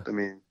Valley, Yeah. I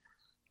mean,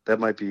 that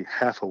might be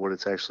half of what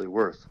it's actually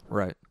worth.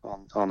 Right.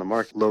 On the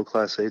market. Low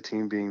Class A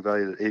team being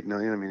valued at $8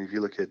 million. I mean, if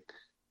you look at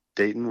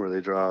Dayton, where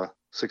they draw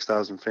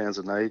 6,000 fans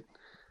a night,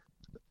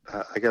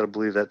 I got to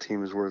believe that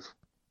team is worth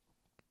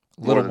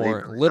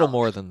little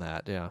more than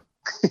that. Yeah.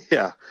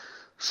 Yeah.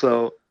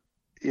 So,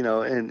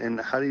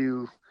 and how do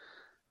you?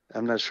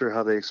 I'm not sure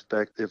how they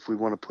expect if we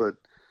want to put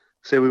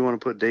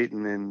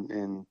Dayton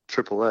in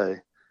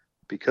AAA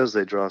because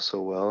they draw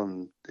so well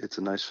and it's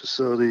a nice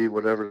facility,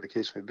 whatever the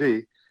case may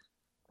be.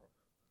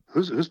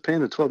 Who's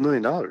paying the $12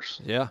 million?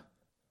 Yeah.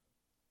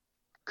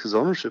 Because the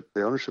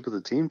ownership of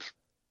the team's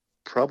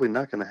probably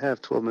not going to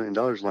have $12 million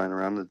lying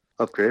around to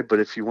upgrade. But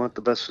if you want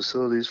the best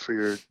facilities for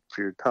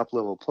your top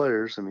level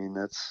players, I mean,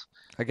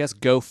 I guess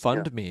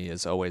GoFundMe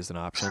is always an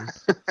option.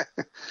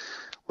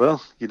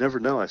 Well, you never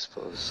know, I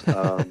suppose.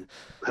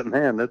 But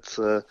man, that's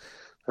a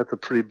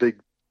pretty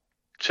big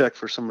check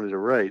for somebody to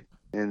write.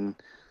 And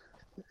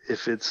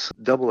if it's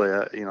AA,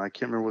 I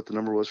can't remember what the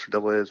number was for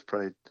AA. It's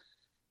probably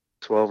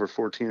 12 or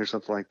 14 or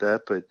something like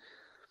that. But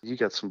you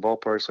got some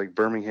ballparks like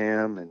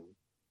Birmingham and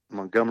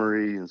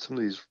Montgomery and some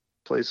of these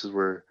places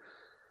where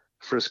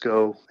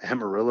Frisco,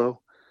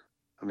 Amarillo,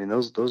 I mean,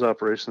 those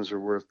operations are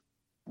worth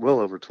well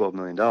over $12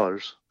 million.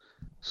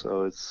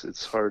 So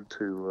it's hard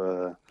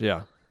to.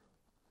 Yeah.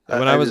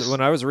 When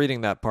I was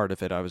reading that part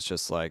of it, I was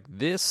just like,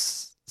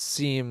 this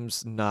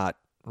seems not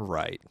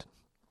right.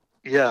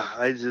 Yeah,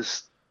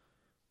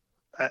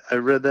 I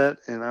read that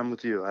and I'm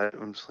with you.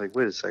 I'm just like,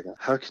 wait a second.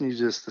 How can you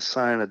just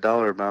assign a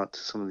dollar amount to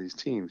some of these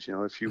teams?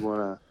 If you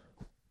want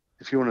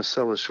to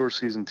sell a short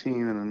season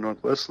team in the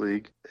Northwest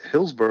League,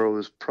 Hillsboro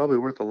is probably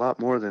worth a lot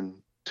more than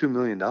 $2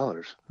 million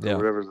or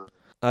whatever.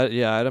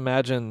 I'd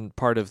imagine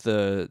part of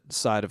the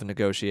side of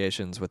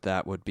negotiations with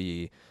that would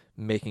be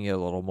making it a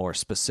little more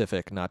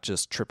specific, not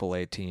just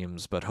AAA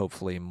teams, but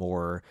hopefully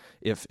more,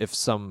 if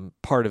some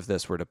part of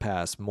this were to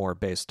pass, more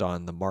based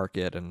on the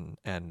market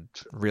and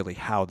really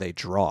how they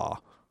draw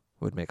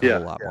would make a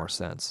whole lot more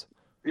sense.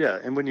 Yeah,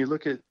 and when you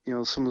look at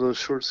some of those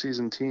short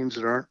season teams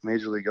that aren't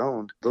major league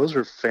owned, those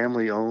are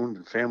family owned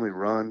and family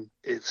run.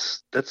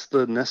 That's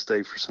the nest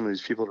egg for some of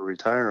these people to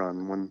retire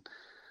on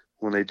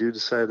when they do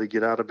decide to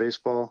get out of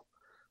baseball.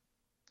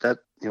 That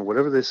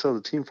whatever they sell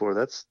the team for,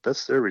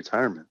 that's their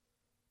retirement.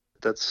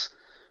 That's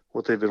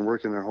what they've been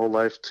working their whole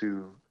life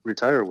to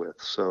retire with.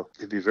 So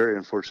it'd be very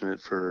unfortunate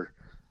for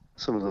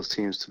some of those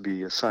teams to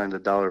be assigned a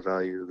dollar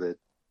value that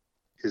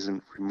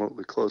isn't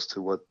remotely close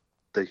to what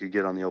they could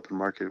get on the open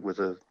market with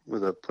a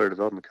player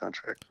development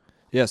contract.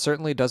 Yeah,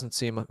 certainly doesn't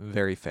seem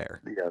very fair.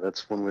 Yeah,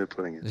 that's one way of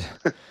putting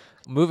it.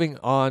 Moving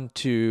on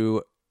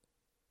to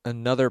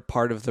another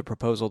part of the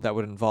proposal that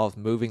would involve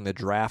moving the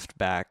draft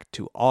back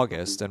to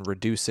August and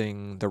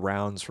reducing the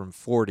rounds from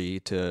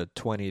 40 to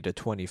 20 to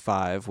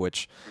 25,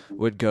 which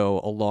would go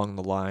along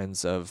the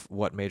lines of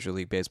what Major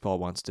League Baseball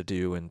wants to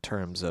do in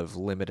terms of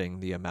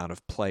limiting the amount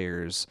of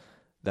players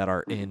that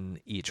are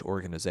in each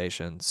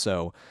organization.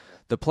 So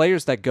the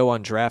players that go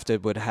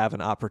undrafted would have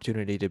an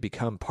opportunity to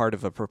become part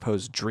of a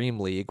proposed Dream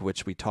League,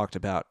 which we talked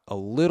about a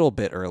little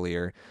bit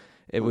earlier.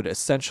 It would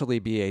essentially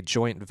be a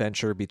joint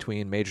venture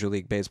between Major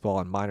League Baseball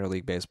and Minor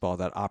League Baseball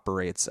that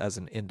operates as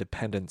an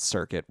independent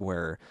circuit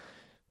where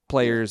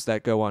players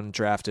that go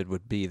undrafted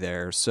would be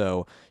there.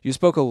 So you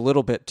spoke a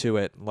little bit to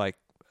it, like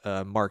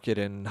a market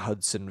in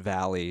Hudson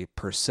Valley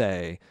per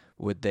se.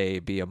 Would they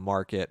be a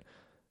market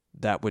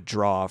that would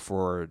draw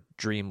for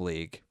Dream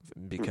League?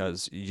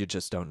 Because you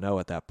just don't know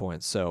at that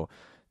point. So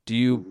do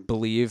you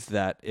believe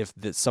that if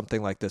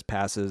something like this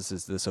passes,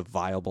 is this a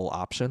viable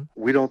option?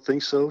 We don't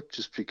think so,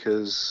 just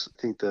because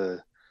I think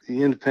the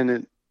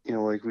independent,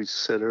 like we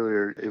said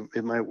earlier,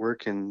 it might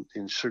work in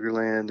Sugar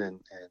Land and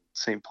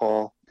St.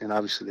 Paul. And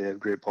obviously they have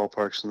great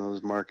ballparks in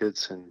those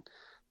markets, and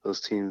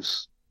those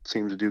teams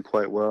seem to do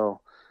quite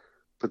well.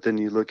 But then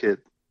you look at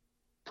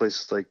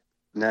places like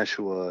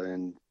Nashua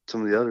and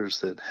some of the others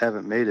that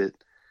haven't made it.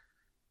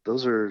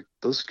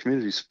 those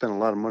communities spend a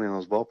lot of money on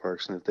those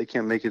ballparks, and if they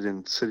can't make it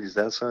in cities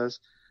that size,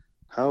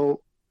 how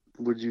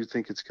would you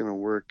think it's going to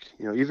work?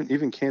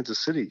 Even Kansas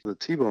City, the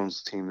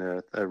T-Bones team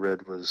that I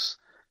read was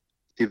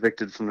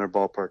evicted from their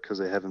ballpark because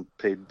they haven't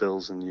paid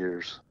bills in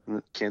years.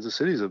 And Kansas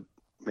City is a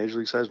major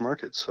league size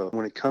market, so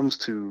when it comes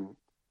to,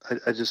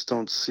 I just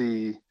don't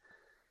see,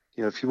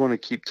 if you want to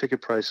keep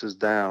ticket prices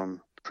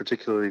down,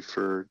 particularly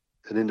for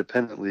an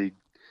independent league,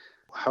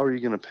 how are you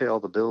going to pay all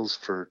the bills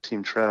for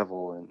team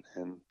travel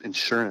and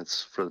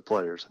insurance for the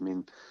players? I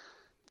mean,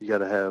 you got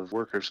to have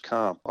workers'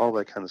 comp, all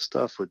that kind of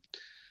stuff.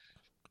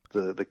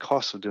 The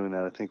cost of doing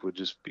that, I think, would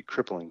just be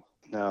crippling.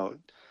 Now,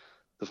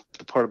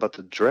 the part about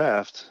the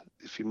draft,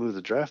 if you move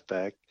the draft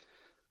back,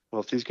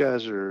 well, if these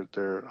guys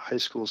their high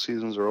school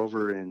seasons are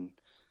over in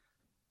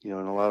a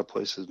lot of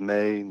places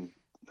May, and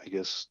I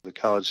guess the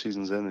college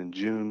season's in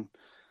June,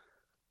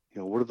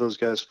 what are those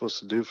guys supposed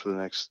to do for the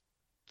next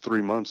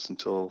 3 months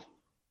until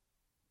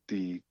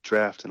the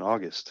draft in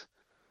August?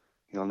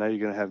 Now you're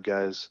going to have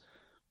guys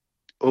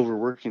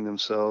overworking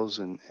themselves,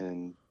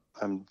 and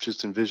I'm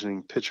just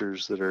envisioning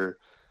pitchers that are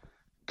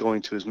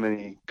going to as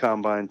many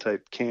combine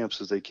type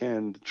camps as they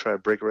can to try to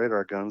break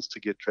radar guns to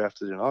get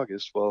drafted in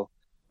August. Well,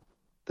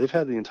 they've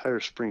had the entire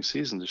spring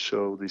season to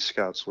show these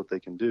scouts what they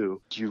can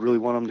do. Do you really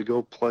want them to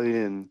go play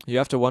in? You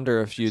have to wonder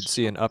if you'd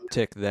see an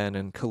uptick then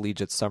in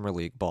collegiate summer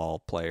league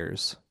ball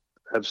players.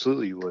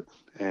 Absolutely you would.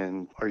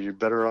 And are you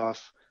better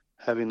off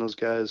having those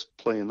guys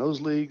play in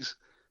those leagues,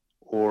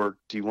 or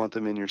do you want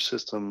them in your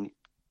system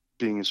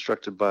being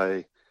instructed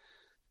by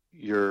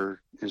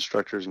your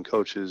instructors and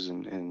coaches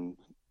and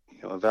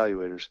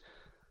evaluators?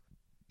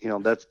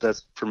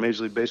 That's for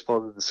Major League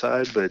Baseball to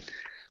decide, but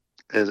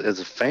as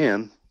a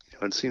fan,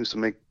 it seems to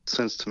make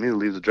sense to me to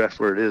leave the draft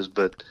where it is.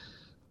 But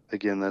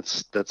again,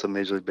 that's a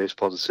Major League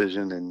Baseball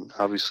decision, and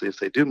obviously if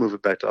they do move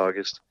it back to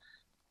August,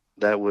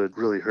 that would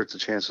really hurt the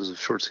chances of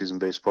short season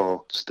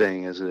baseball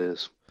staying as it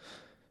is.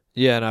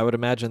 Yeah, and I would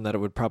imagine that it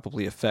would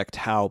probably affect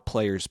how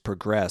players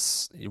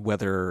progress,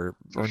 whether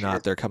or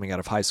not they're coming out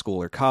of high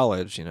school or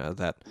college.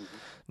 That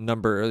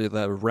number,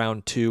 the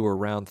round 2 or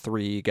round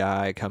 3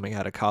 guy coming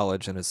out of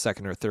college in his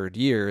second or third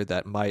year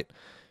that might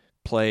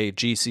play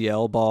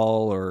GCL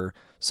ball or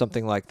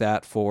something like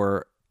that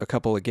for a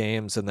couple of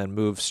games and then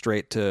move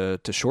straight to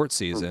short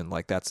season.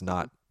 Like, that's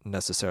not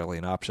necessarily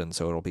an option.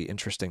 So it'll be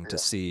interesting to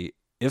see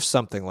if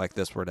something like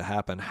this were to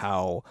happen,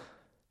 how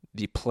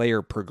the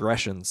player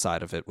progression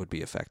side of it would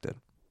be affected.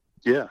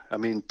 Yeah, I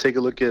mean, take a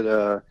look at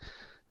Adley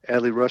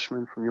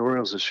Rutschman from the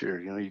Orioles this year.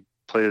 He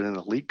played in an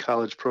elite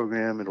college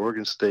program at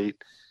Oregon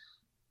State,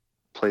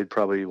 played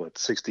probably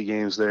 60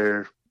 games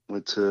there,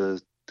 I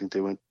think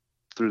they went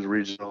through the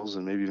regionals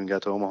and maybe even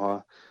got to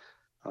Omaha.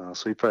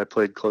 So he probably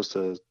played close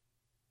to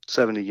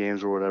 70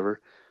 games or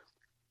whatever.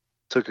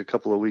 Took a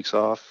couple of weeks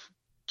off,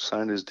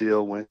 signed his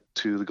deal, went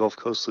to the Gulf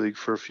Coast League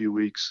for a few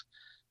weeks.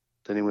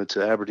 Then he went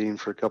to Aberdeen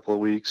for a couple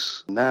of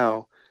weeks.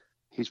 Now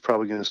he's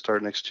probably going to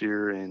start next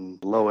year in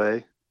low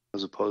A,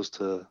 as opposed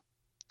to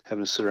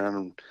having to sit around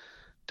and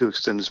do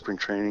extended spring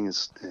training.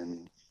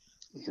 And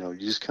you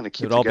just kind of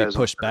keep the guys. It would all be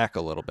pushed back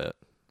a little bit.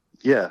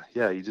 Yeah.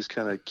 You just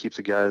kind of keep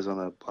the guys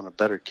on a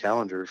better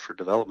calendar for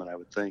development, I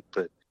would think.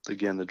 But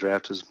again, the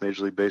draft is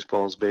Major League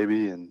Baseball's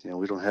baby, and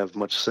we don't have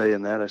much say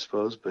in that, I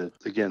suppose. But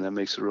again, that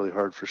makes it really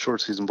hard for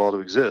short season ball to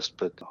exist.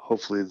 But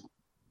hopefully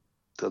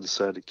they'll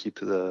decide to keep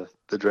the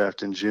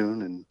draft in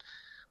June, and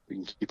we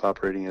can keep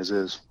operating as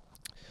is.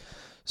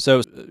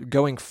 So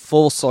going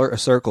full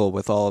circle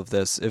with all of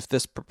this, if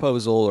this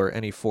proposal or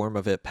any form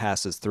of it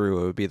passes through,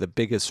 it would be the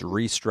biggest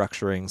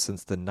restructuring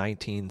since the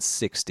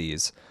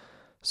 1960s.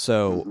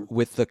 So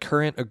with the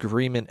current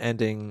agreement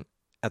ending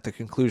at the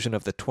conclusion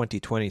of the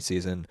 2020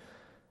 season,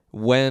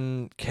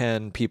 when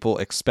can people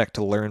expect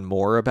to learn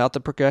more about the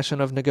progression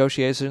of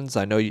negotiations?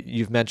 I know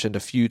you've mentioned a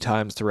few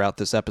times throughout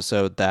this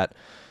episode that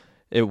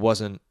it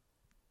wasn't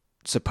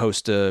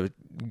supposed to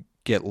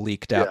get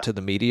leaked out to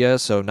the media,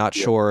 so not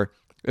sure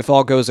if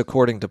all goes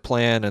according to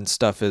plan and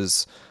stuff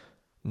is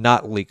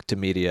not leaked to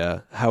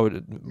media. How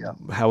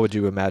would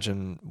you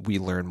imagine we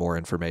learn more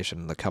information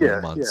in the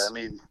coming months? Yeah, I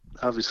mean,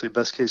 obviously,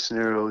 best case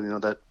scenario,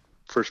 that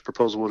first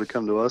proposal would have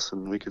come to us,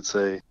 and we could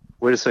say,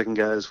 wait a second,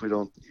 guys,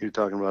 you're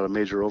talking about a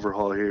major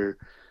overhaul here.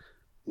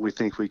 We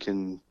think we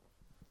can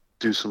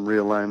do some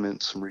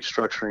realignment, some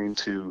restructuring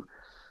to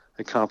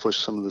accomplish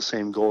some of the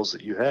same goals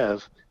that you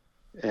have,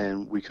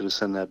 and we could have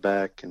sent that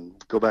back and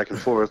go back and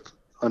forth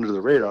under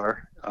the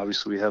radar.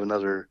 Obviously, we have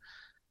another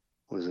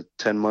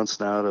 10 months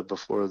now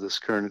before this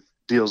current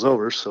deal's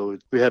over, so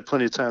we had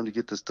plenty of time to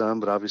get this done,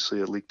 but obviously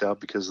it leaked out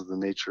because of the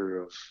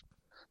nature of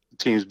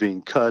teams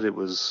being cut.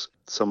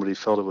 Somebody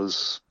felt it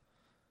was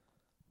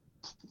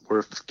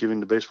worth giving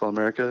to Baseball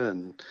America,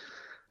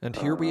 and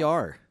here we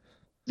are.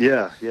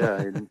 Yeah,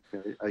 and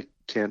I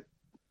can't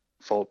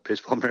fault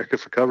Baseball America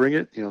for covering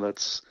it.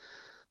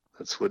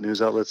 That's what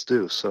news outlets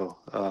do. So,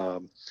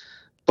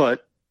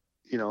 but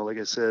like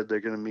I said, they're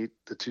going to meet.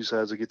 The two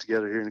sides will get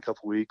together here in a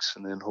couple weeks,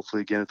 and then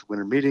hopefully again at the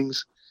winter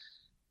meetings,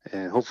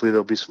 and hopefully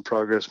there'll be some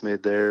progress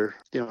made there.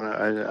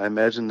 I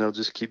imagine they'll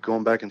just keep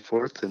going back and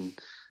forth, and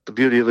the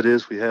beauty of it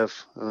is we have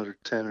another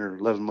 10 or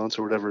 11 months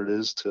or whatever it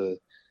is to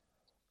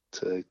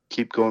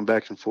keep going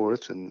back and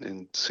forth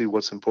and see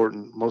what's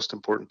most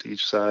important to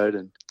each side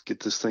and get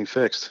this thing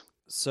fixed.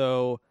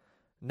 So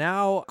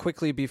now,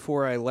 quickly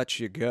before I let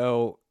you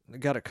go, I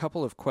got a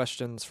couple of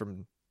questions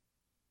from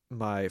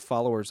my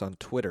followers on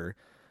Twitter.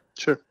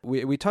 Sure.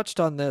 We touched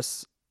on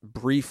this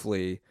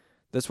briefly.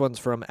 This one's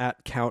from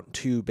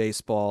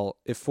 @Count2Baseball.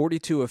 If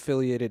 42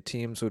 affiliated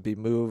teams would be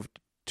moved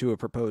to a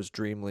proposed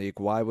Dream League,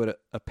 why would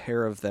a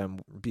pair of them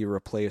be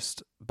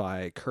replaced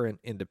by current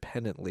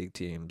independent league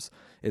teams?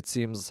 It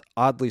seems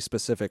oddly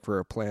specific for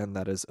a plan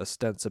that is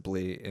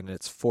ostensibly in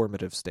its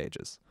formative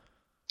stages.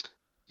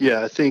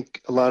 Yeah, I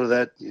think a lot of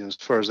that, as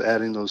far as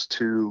adding those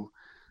two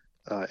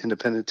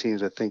independent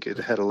teams, I think it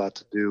had a lot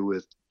to do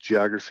with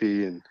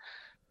geography and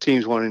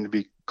teams wanting to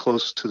be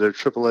close to their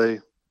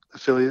AAA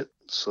affiliate.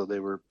 So they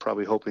were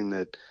probably hoping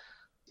that,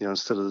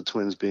 instead of the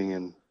Twins being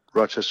in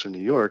Rochester, New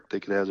York, they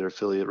could have their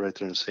affiliate right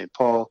there in St.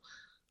 Paul.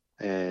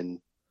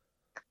 And,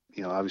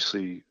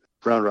 obviously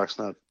Round Rock's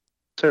not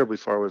terribly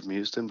far away from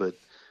Houston, but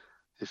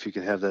if you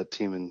can have that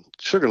team in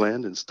Sugar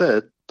Land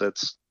instead,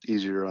 that's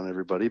easier on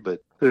everybody.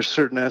 But there's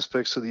certain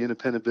aspects of the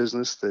independent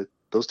business that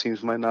those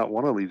teams might not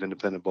want to leave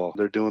independent ball.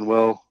 They're doing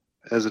well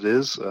as it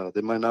is.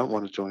 They might not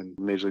want to join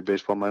Major League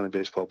Baseball, minor league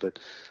baseball, but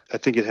I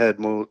think it had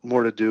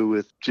more to do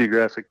with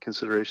geographic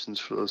considerations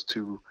for those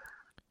two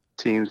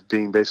teams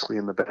being basically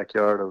in the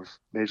backyard of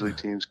major league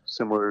teams,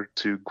 similar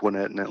to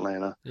Gwinnett and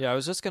Atlanta. Yeah, I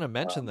was just going to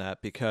mention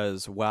that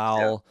because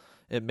while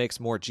it makes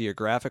more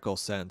geographical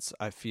sense,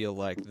 I feel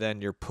like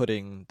then you're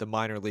putting the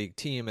minor league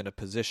team in a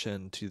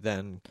position to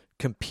then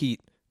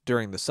compete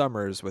during the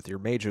summers with your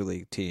major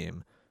league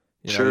team.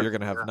 You're going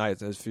to have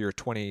nights if you're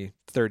 20,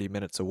 30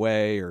 minutes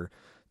away or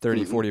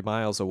 30, 40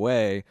 miles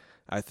away.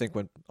 I think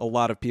when a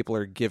lot of people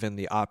are given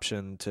the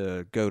option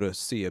to go to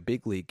see a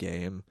big league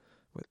game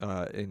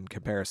in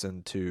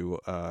comparison to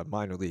a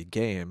minor league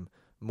game,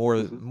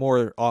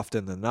 more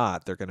often than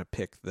not, they're going to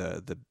pick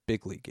the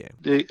big league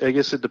game. I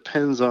guess it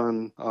depends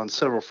on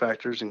several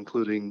factors,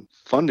 including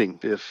funding.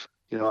 If,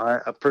 I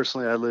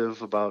personally, I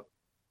live about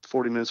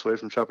 40 minutes away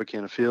from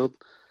Tropicana Field,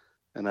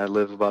 and I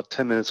live about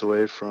 10 minutes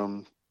away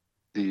from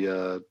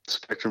the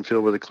Spectrum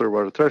Field where the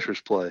Clearwater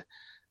Threshers play,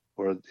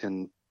 or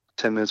in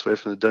 10 minutes away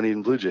from the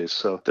Dunedin Blue Jays.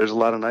 So there's a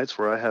lot of nights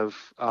where I have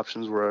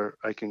options where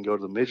I can go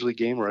to the major league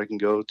game or I can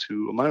go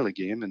to a minor league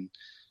game. And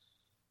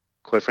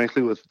quite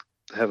frankly, with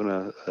having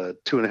a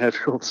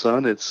 2.5-year-old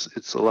son, it's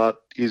a lot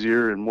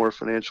easier and more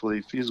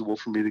financially feasible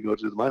for me to go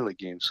to the minor league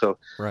game. So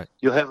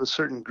you'll have a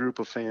certain group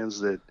of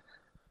fans that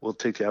will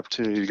take the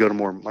opportunity to go to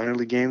more minor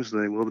league games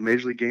than they will the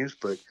major league games.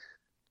 But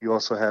you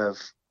also have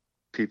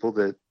people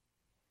that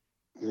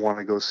want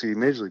to go see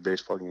Major League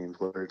Baseball games,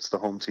 whether it's the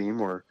home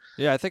team or...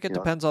 Yeah, I think it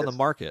depends on the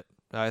market.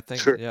 I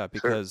think,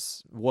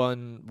 because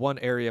one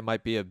area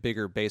might be a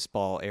bigger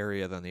baseball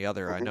area than the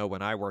other. I know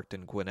when I worked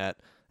in Gwinnett,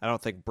 I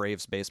don't think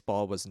Braves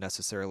baseball was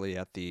necessarily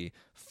at the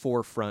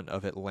forefront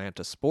of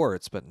Atlanta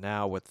sports, but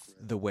now with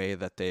the way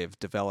that they've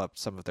developed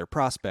some of their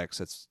prospects,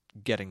 it's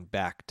getting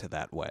back to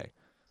that way.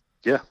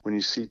 Yeah, when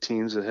you see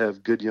teams that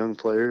have good young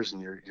players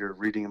and you're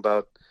reading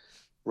about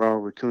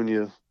Ronald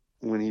Acuna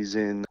when he's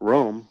in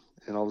Rome,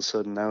 and all of a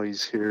sudden now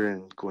he's here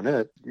in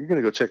Gwinnett, you're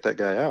going to go check that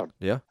guy out.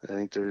 Yeah. I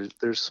think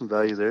there's some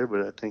value there,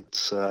 but I think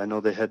I know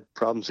they had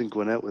problems in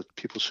Gwinnett with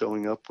people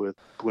showing up with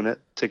Gwinnett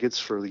tickets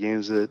for the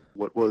games at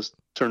what was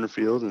Turner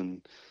Field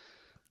and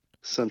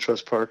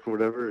SunTrust Park or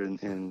whatever,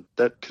 and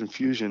that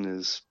confusion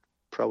is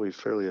probably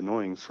fairly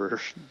annoying for...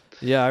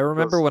 Yeah, I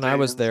remember when I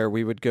was there,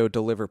 we would go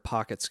deliver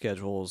pocket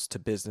schedules to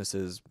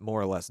businesses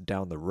more or less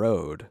down the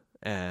road,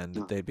 and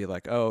they'd be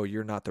like, oh,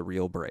 you're not the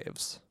real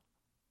Braves.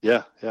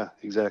 Yeah,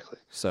 exactly.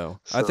 So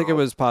I think it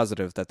was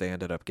positive that they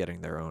ended up getting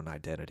their own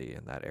identity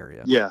in that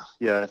area. Yeah,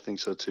 I think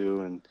so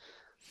too.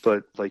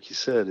 But like you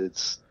said,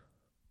 it's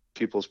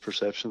people's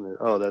perception that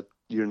that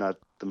you're not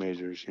the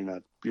majors,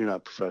 you're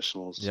not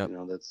professionals. Yep.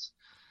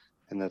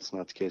 That's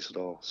not the case at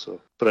all.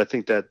 So, but I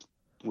think that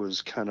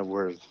was kind of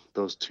where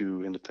those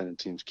two independent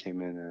teams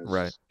came in as.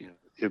 Right.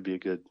 It'd be a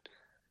good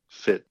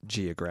fit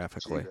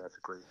geographically.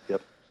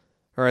 Yep.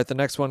 All right, the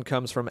next one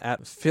comes from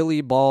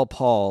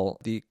 @PhillyBallPaul.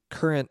 The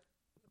current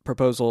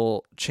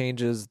proposal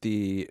changes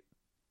the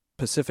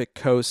Pacific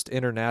Coast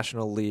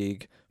International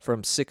League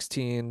from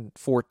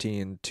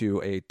 16-14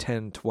 to a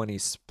 10-20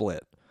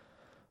 split.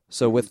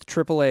 So with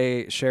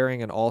AAA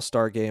sharing an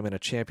all-star game and a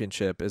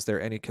championship, is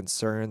there any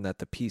concern that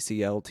the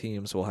PCL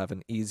teams will have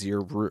an easier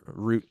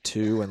route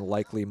to and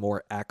likely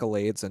more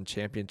accolades and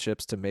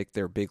championships to make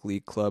their big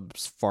league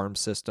club's farm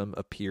system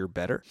appear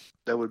better?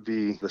 That would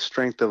be the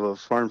strength of a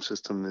farm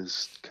system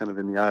is kind of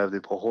in the eye of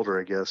the beholder,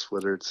 I guess,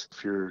 whether it's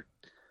if you're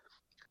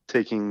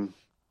taking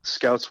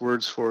scouts'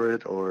 words for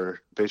it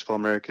or Baseball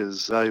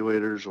America's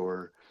evaluators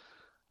or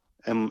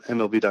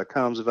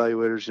MLB.com's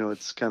evaluators.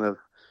 It's kind of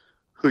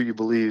who you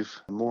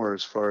believe more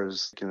as far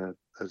as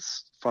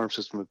as farm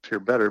system appear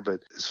better.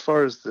 But as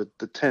far as the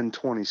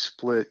 10-20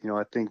 split,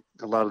 I think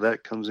a lot of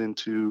that comes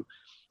into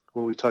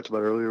what we talked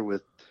about earlier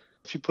with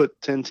if you put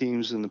 10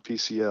 teams in the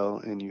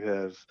PCL and you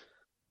have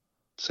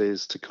say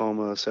it's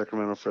Tacoma,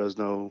 Sacramento,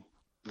 Fresno,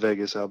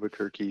 Vegas,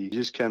 Albuquerque. You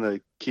just kind of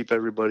keep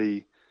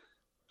everybody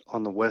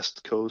on the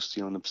West Coast,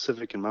 in the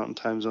Pacific and Mountain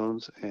time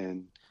zones,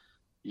 and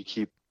you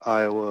keep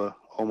Iowa,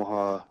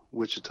 Omaha,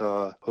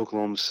 Wichita,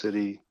 Oklahoma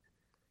City,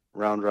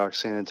 Round Rock,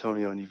 San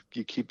Antonio, and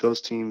you keep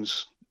those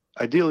teams.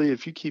 Ideally,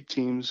 if you keep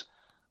teams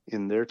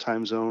in their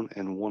time zone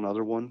and one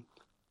other one,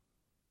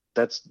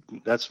 that's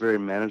very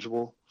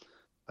manageable.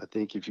 I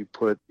think if you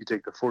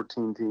take the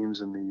 14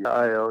 teams in the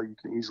IL, you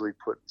can easily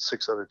put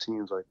 6 other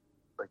teams like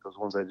those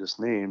ones I just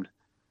named,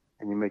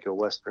 and you make a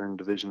Western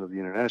division of the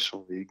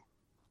International League,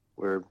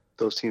 where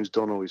those teams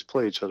don't always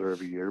play each other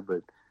every year,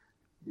 but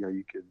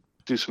you could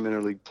do some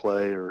interleague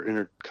play or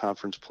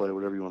interconference play,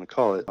 whatever you want to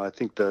call it. I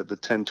think the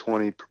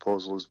 10-20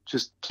 proposal is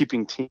just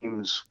keeping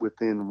teams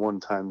within one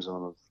time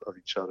zone of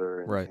each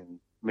other and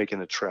making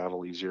the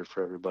travel easier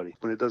for everybody.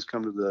 When it does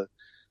come to the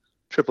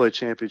AAA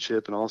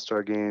championship and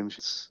all-star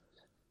games,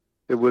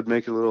 it would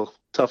make it a little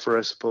tougher,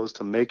 I suppose,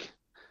 to make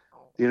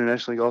the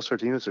International League All-Star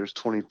team if there's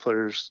 20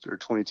 players or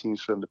 20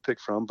 teams for them to pick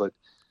from. But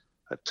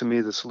to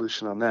me, the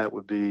solution on that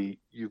would be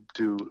you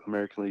do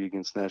American League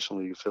against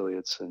National League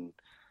affiliates, and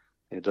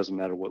it doesn't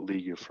matter what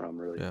league you're from,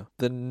 really. Yeah.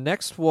 The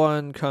next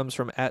one comes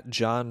from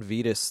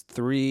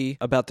 @JohnVitas3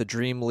 about the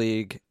Dream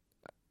League.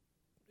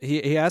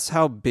 He asked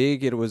how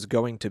big it was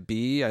going to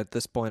be. At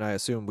this point, I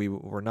assume we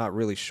were not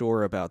really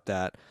sure about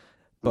that.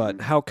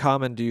 But how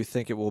common do you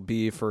think it will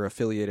be for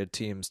affiliated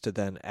teams to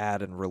then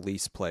add and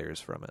release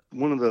players from it?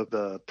 One of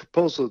the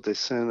proposals that they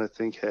sent, I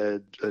think,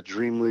 had a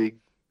Dream League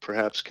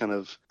perhaps kind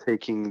of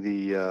taking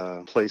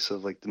the place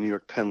of like the New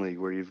York Penn League,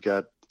 where you've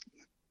got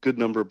good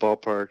number of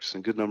ballparks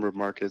and good number of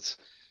markets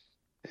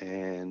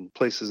and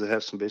places that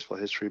have some baseball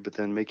history, but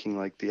then making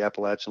like the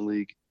Appalachian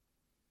League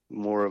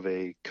more of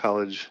a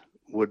college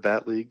wood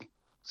bat league,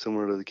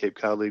 similar to the Cape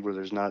Cod League, where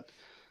there's not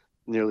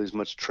nearly as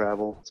much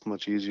travel. It's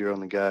much easier on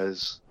the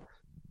guys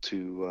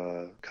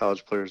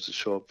college players to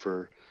show up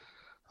for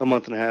a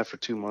month and a half or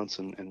 2 months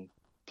and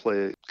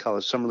play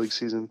college summer league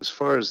season. As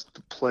far as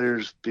the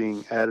players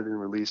being added and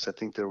released, I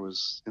think there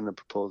was in the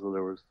proposal,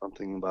 there was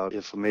something about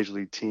if a major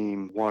league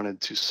team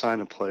wanted to sign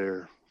a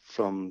player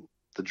from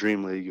the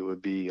Dream League, it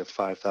would be a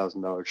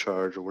 $5,000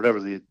 charge or whatever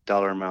the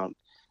dollar amount,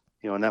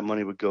 and that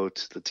money would go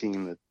to the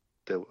team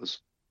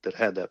that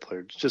had that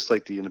player, just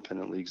like the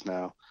independent leagues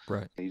now.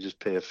 Right. You just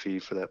pay a fee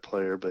for that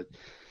player. But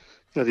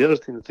the other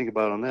thing to think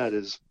about on that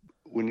is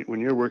when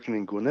you're working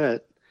in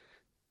Gwinnett,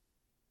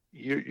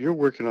 you're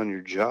working on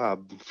your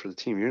job for the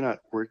team. You're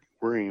not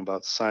worrying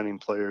about signing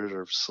players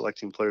or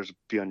selecting players to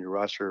be on your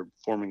roster or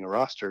forming a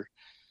roster.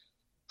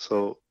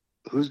 So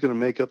who's going to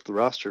make up the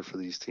roster for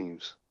these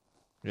teams?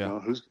 Yeah.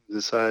 Who's going to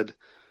decide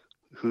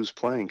who's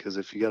playing? Because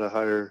if you got to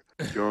hire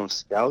your own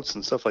scouts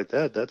and stuff like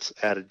that, that's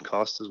added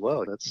cost as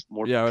well. That's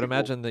more. Yeah, I would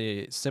imagine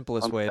the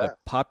simplest way to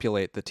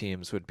populate the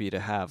teams would be to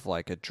have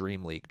like a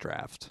Dream League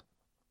draft.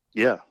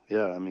 Yeah.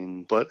 I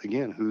mean, but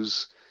again,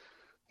 who's,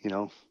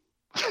 you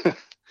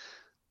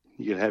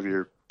can have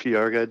your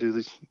PR guy do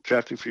the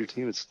drafting for your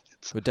team. It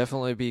would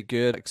definitely be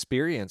good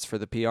experience for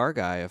the PR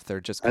guy if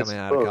they're just coming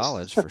out of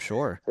college, for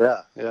sure.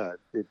 Yeah.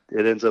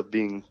 It ends up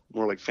being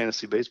more like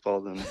fantasy baseball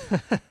than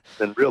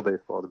real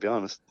baseball, to be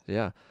honest.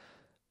 Yeah.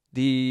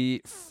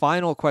 The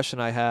final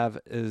question I have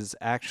is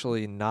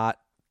actually not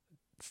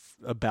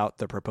about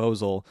the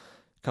proposal.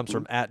 Comes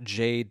from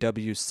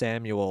 @JW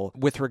Samuel.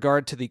 With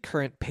regard to the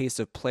current pace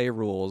of play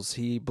rules,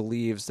 he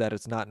believes that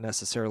it's not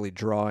necessarily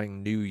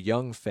drawing new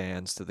young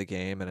fans to the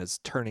game and is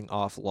turning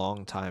off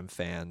longtime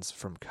fans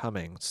from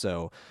coming.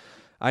 So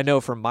I know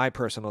from my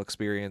personal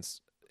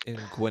experience in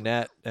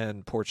Gwinnett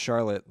and Port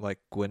Charlotte, like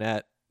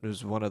Gwinnett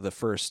was one of the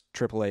first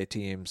AAA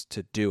teams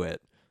to do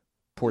it.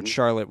 Port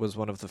Charlotte was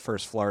one of the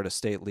first Florida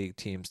State League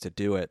teams to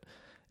do it.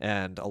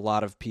 And a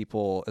lot of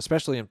people,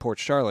 especially in Port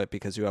Charlotte,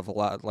 because you have a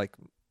lot like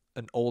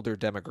an older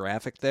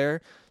demographic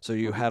there, so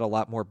you had a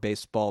lot more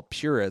baseball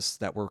purists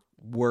that were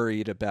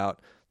worried about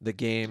the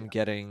game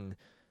getting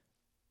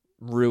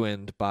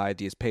ruined by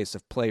these pace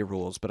of play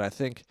rules. But I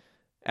think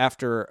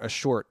after a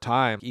short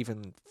time,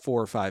 even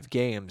 4 or 5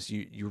 games,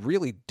 you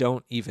really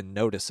don't even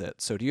notice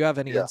it. So do you have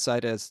any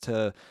insight as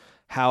to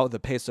how the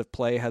pace of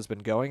play has been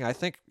going? I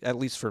think, at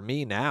least for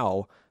me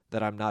now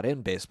that I'm not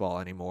in baseball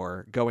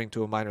anymore, going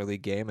to a minor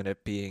league game and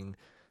it being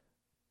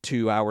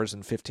 2 hours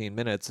and 15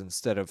 minutes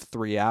instead of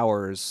 3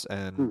 hours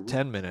and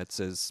 10 minutes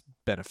is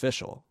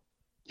beneficial.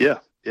 Yeah.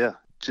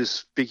 Just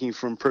speaking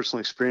from personal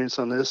experience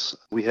on this,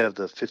 we have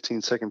the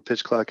 15-second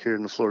pitch clock here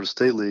in the Florida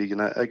State League, and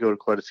I go to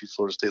quite a few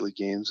Florida State League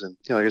games. And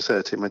like I said,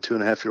 I take my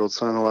 2.5-year-old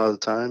son a lot of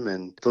the time,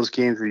 and those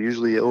games are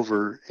usually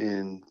over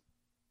in,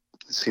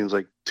 it seems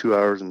like 2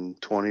 hours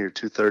and 20 or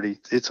 2:30.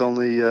 It's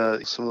only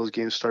some of those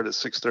games start at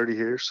 6:30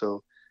 here,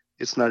 so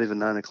it's not even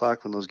 9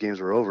 o'clock when those games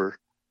are over.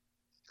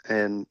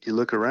 And you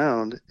look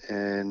around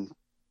and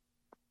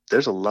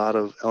there's a lot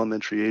of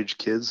elementary age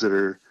kids that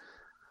are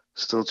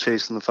still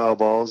chasing the foul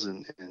balls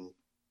and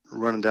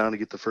running down to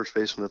get the first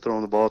baseman to throw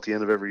the ball at the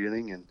end of every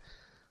inning. And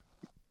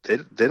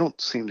they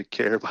don't seem to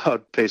care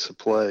about pace of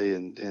play.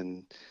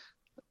 And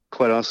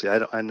quite honestly,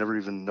 I never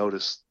even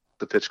noticed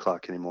the pitch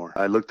clock anymore.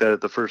 I looked at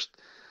it the first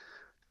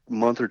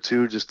month or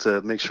two just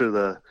to make sure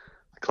the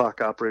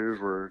clock operators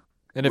were.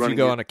 And if you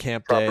go on a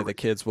camp day, properly. the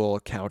kids will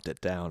count it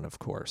down, of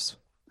course.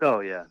 Oh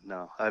yeah,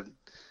 no.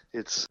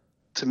 It's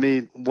to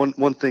me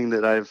one thing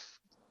that I've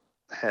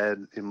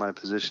had in my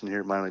position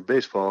here at minor league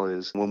baseball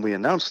is when we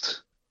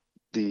announced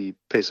the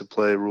pace of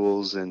play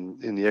rules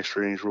and in the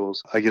extra innings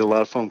rules, I get a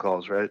lot of phone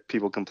calls, right?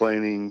 People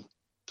complaining,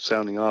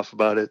 sounding off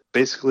about it.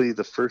 Basically,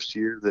 the first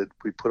year that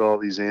we put all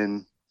these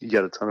in, you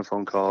got a ton of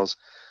phone calls.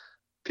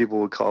 People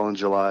would call in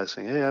July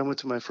saying, "Hey, I went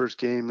to my first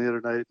game the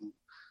other night. And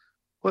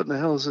what in the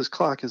hell is this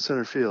clock in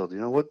center field?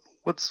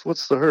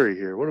 What's the hurry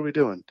here? What are we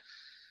doing?"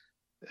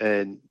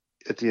 And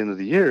at the end of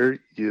the year,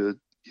 you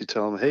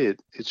tell them, "Hey,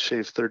 it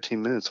shaved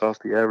 13 minutes off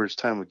the average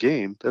time of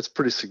game." That's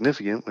pretty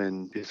significant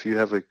if you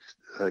have a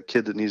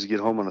kid that needs to get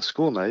home on a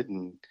school night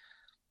and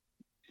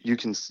you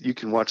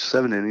can watch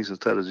 7 innings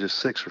instead of just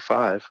 6 or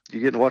 5. You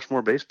get to watch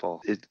more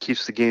baseball. It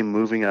keeps the game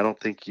moving. I don't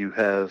think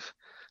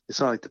it's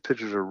not like the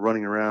pitchers are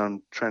running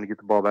around trying to get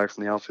the ball back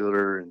from the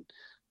outfielder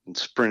and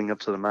sprinting up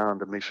to the mound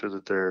to make sure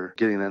that they're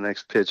getting that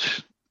next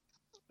pitch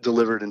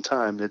delivered in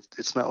time.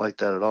 It's not like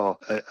that at all.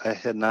 I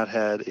had not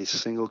had a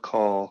single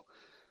call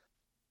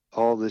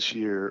all this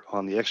year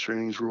on the extra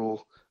innings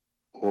rule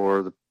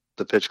or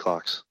the pitch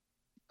clocks.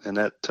 And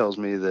that tells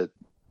me that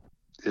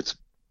it's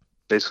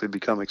basically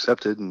become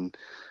accepted and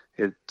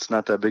it's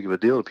not that big of a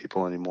deal to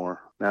people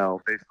anymore. Now,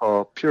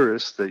 baseball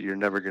purists that you're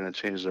never going to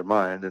change their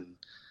mind, and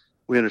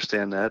we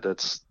understand that.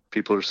 That's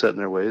people are set in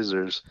their ways.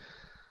 It's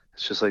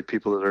just like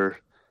people that are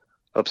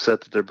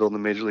upset that they're building a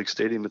major league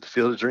stadium at the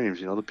Field of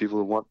Dreams. The people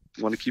who want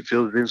to keep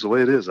Field of Dreams the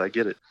way it is. I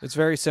get it. It's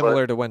very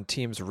similar to when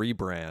teams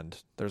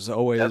rebrand. There's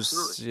always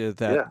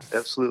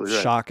absolutely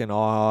shock and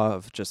awe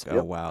of just,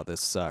 oh, wow,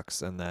 this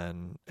sucks. And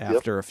then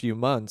after a few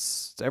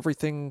months,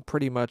 everything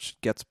pretty much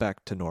gets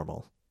back to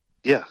normal.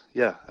 Yeah.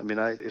 I mean,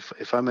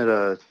 if I'm at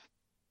a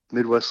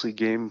Midwest League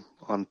game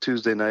on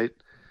Tuesday night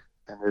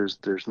and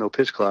there's no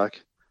pitch clock,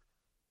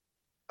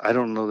 I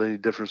don't know any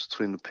difference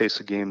between the pace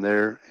of game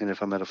there and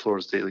if I'm at a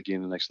Florida State League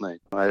game the next night.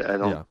 I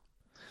don't. Yeah.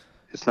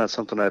 It's not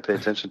something I pay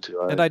attention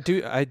to. And I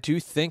do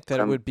think that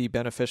it would be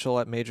beneficial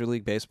at Major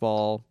League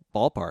Baseball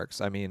ballparks.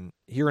 I mean,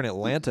 here in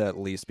Atlanta, at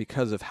least,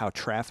 because of how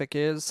traffic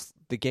is,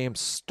 the games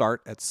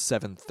start at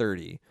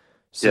 7:30.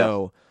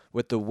 So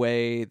with the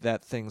way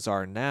that things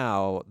are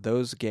now,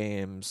 those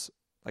games,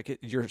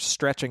 you're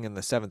stretching in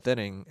the 7th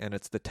inning, and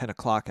it's the 10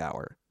 o'clock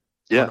hour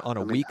on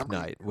a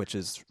weeknight, which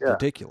is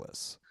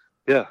ridiculous.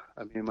 Yeah,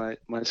 I mean,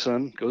 my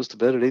son goes to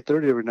bed at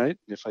 8:30 every night.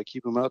 And if I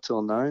keep him out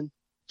till 9,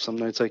 some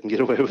nights I can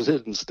get away with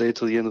it and stay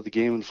till the end of the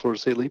game in the Florida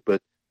State League.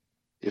 But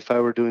if I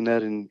were doing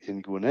that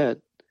in Gwinnett,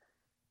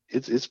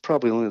 it's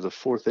probably only the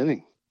 4th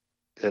inning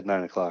at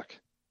 9 o'clock,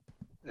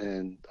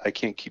 and I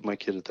can't keep my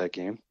kid at that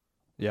game.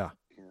 Yeah,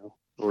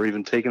 or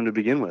even take him to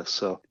begin with.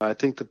 So I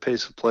think the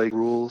pace of play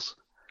rules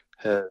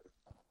have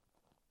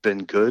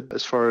been good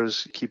as far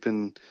as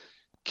keeping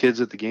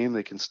kids at the game.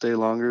 They can stay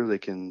longer. They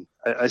can.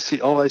 I see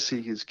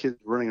is kids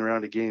running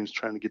around at games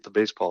trying to get the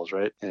baseballs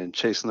right and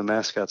chasing the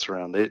mascots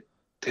around.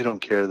 They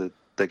don't care that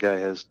that guy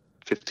has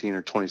 15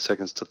 or 20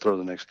 seconds to throw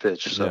the next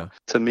pitch. So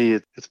to me,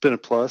 it's been a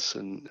plus.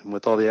 And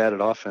with all the added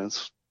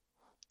offense,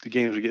 the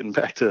games are getting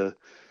back to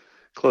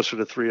closer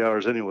to 3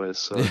 hours anyways.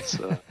 So it's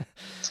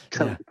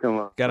kind of become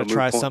a got to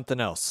try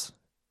something else.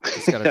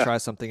 Just got to try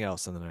something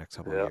else in the next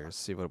couple of years.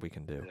 See what we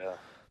can do. Yeah.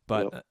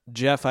 But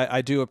Jeff,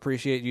 I do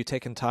appreciate you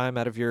taking time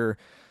out of your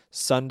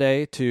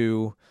Sunday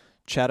to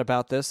chat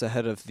about this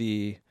ahead of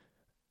the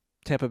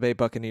Tampa Bay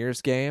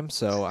Buccaneers game.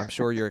 So I'm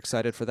sure you're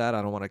excited for that.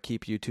 I don't want to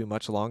keep you too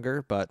much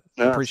longer, but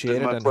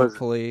appreciate it. And pleasure.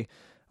 Hopefully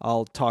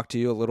I'll talk to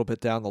you a little bit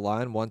down the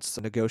line once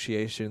the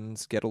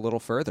negotiations get a little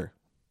further.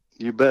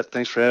 You bet.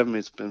 Thanks for having me.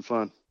 It's been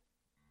fun.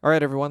 All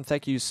right, everyone.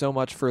 Thank you so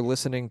much for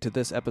listening to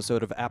this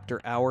episode of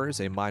After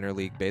Hours, a minor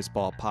league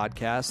baseball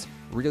podcast.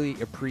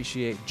 Really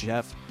appreciate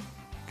Jeff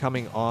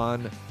coming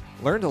on.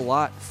 Learned a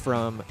lot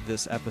from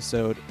this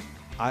episode.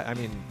 I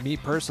mean, me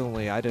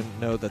personally, I didn't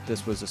know that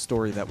this was a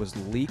story that was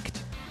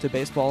leaked to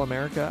Baseball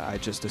America. I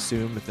just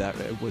assumed that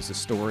it was a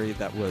story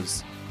that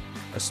was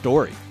a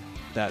story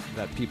that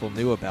people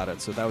knew about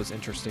it. So that was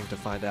interesting to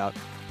find out.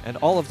 And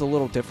all of the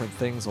little different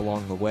things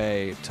along the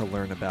way to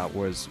learn about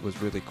was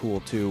really cool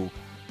too,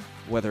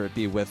 whether it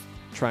be with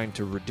trying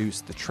to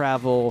reduce the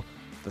travel,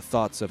 the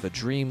thoughts of a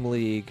dream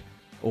league,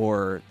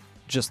 or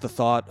just the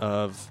thought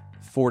of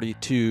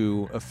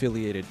 42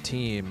 affiliated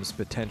teams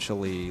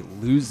potentially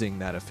losing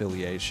that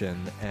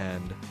affiliation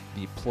and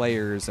the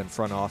players and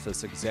front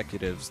office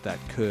executives that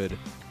could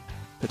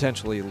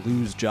potentially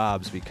lose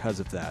jobs because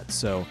of that.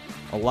 So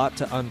a lot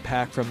to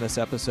unpack from this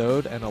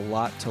episode and a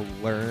lot to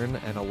learn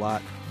and a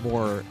lot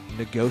more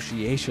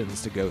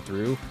negotiations to go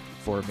through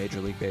for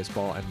Major League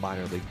Baseball and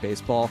Minor League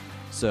Baseball.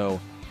 So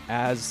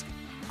as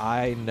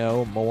I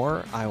know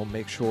more, I will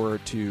make sure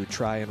to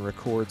try and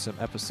record some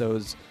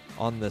episodes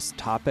on this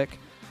topic.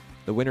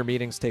 The winter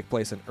meetings take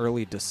place in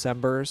early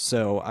December,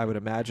 so I would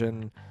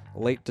imagine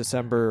late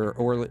December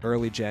or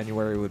early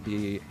January would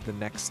be the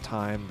next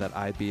time that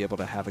I'd be able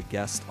to have a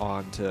guest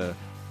on to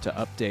to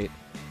update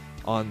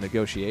on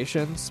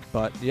negotiations.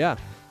 But yeah,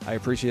 I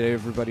appreciate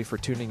everybody for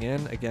tuning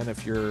in. Again,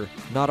 if you're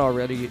not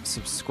already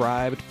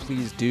subscribed,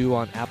 please do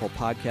on Apple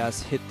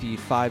Podcasts. Hit the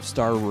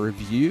 5-star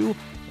review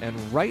and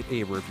write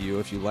a review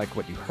if you like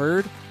what you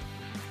heard.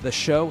 The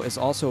show is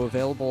also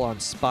available on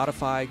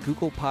Spotify,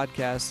 Google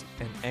Podcasts,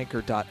 and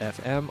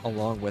Anchor.fm,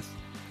 along with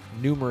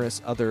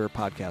numerous other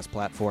podcast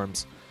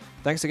platforms.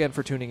 Thanks again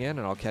for tuning in,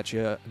 and I'll catch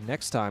you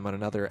next time on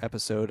another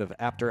episode of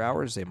After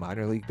Hours, a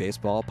minor league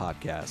baseball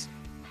podcast.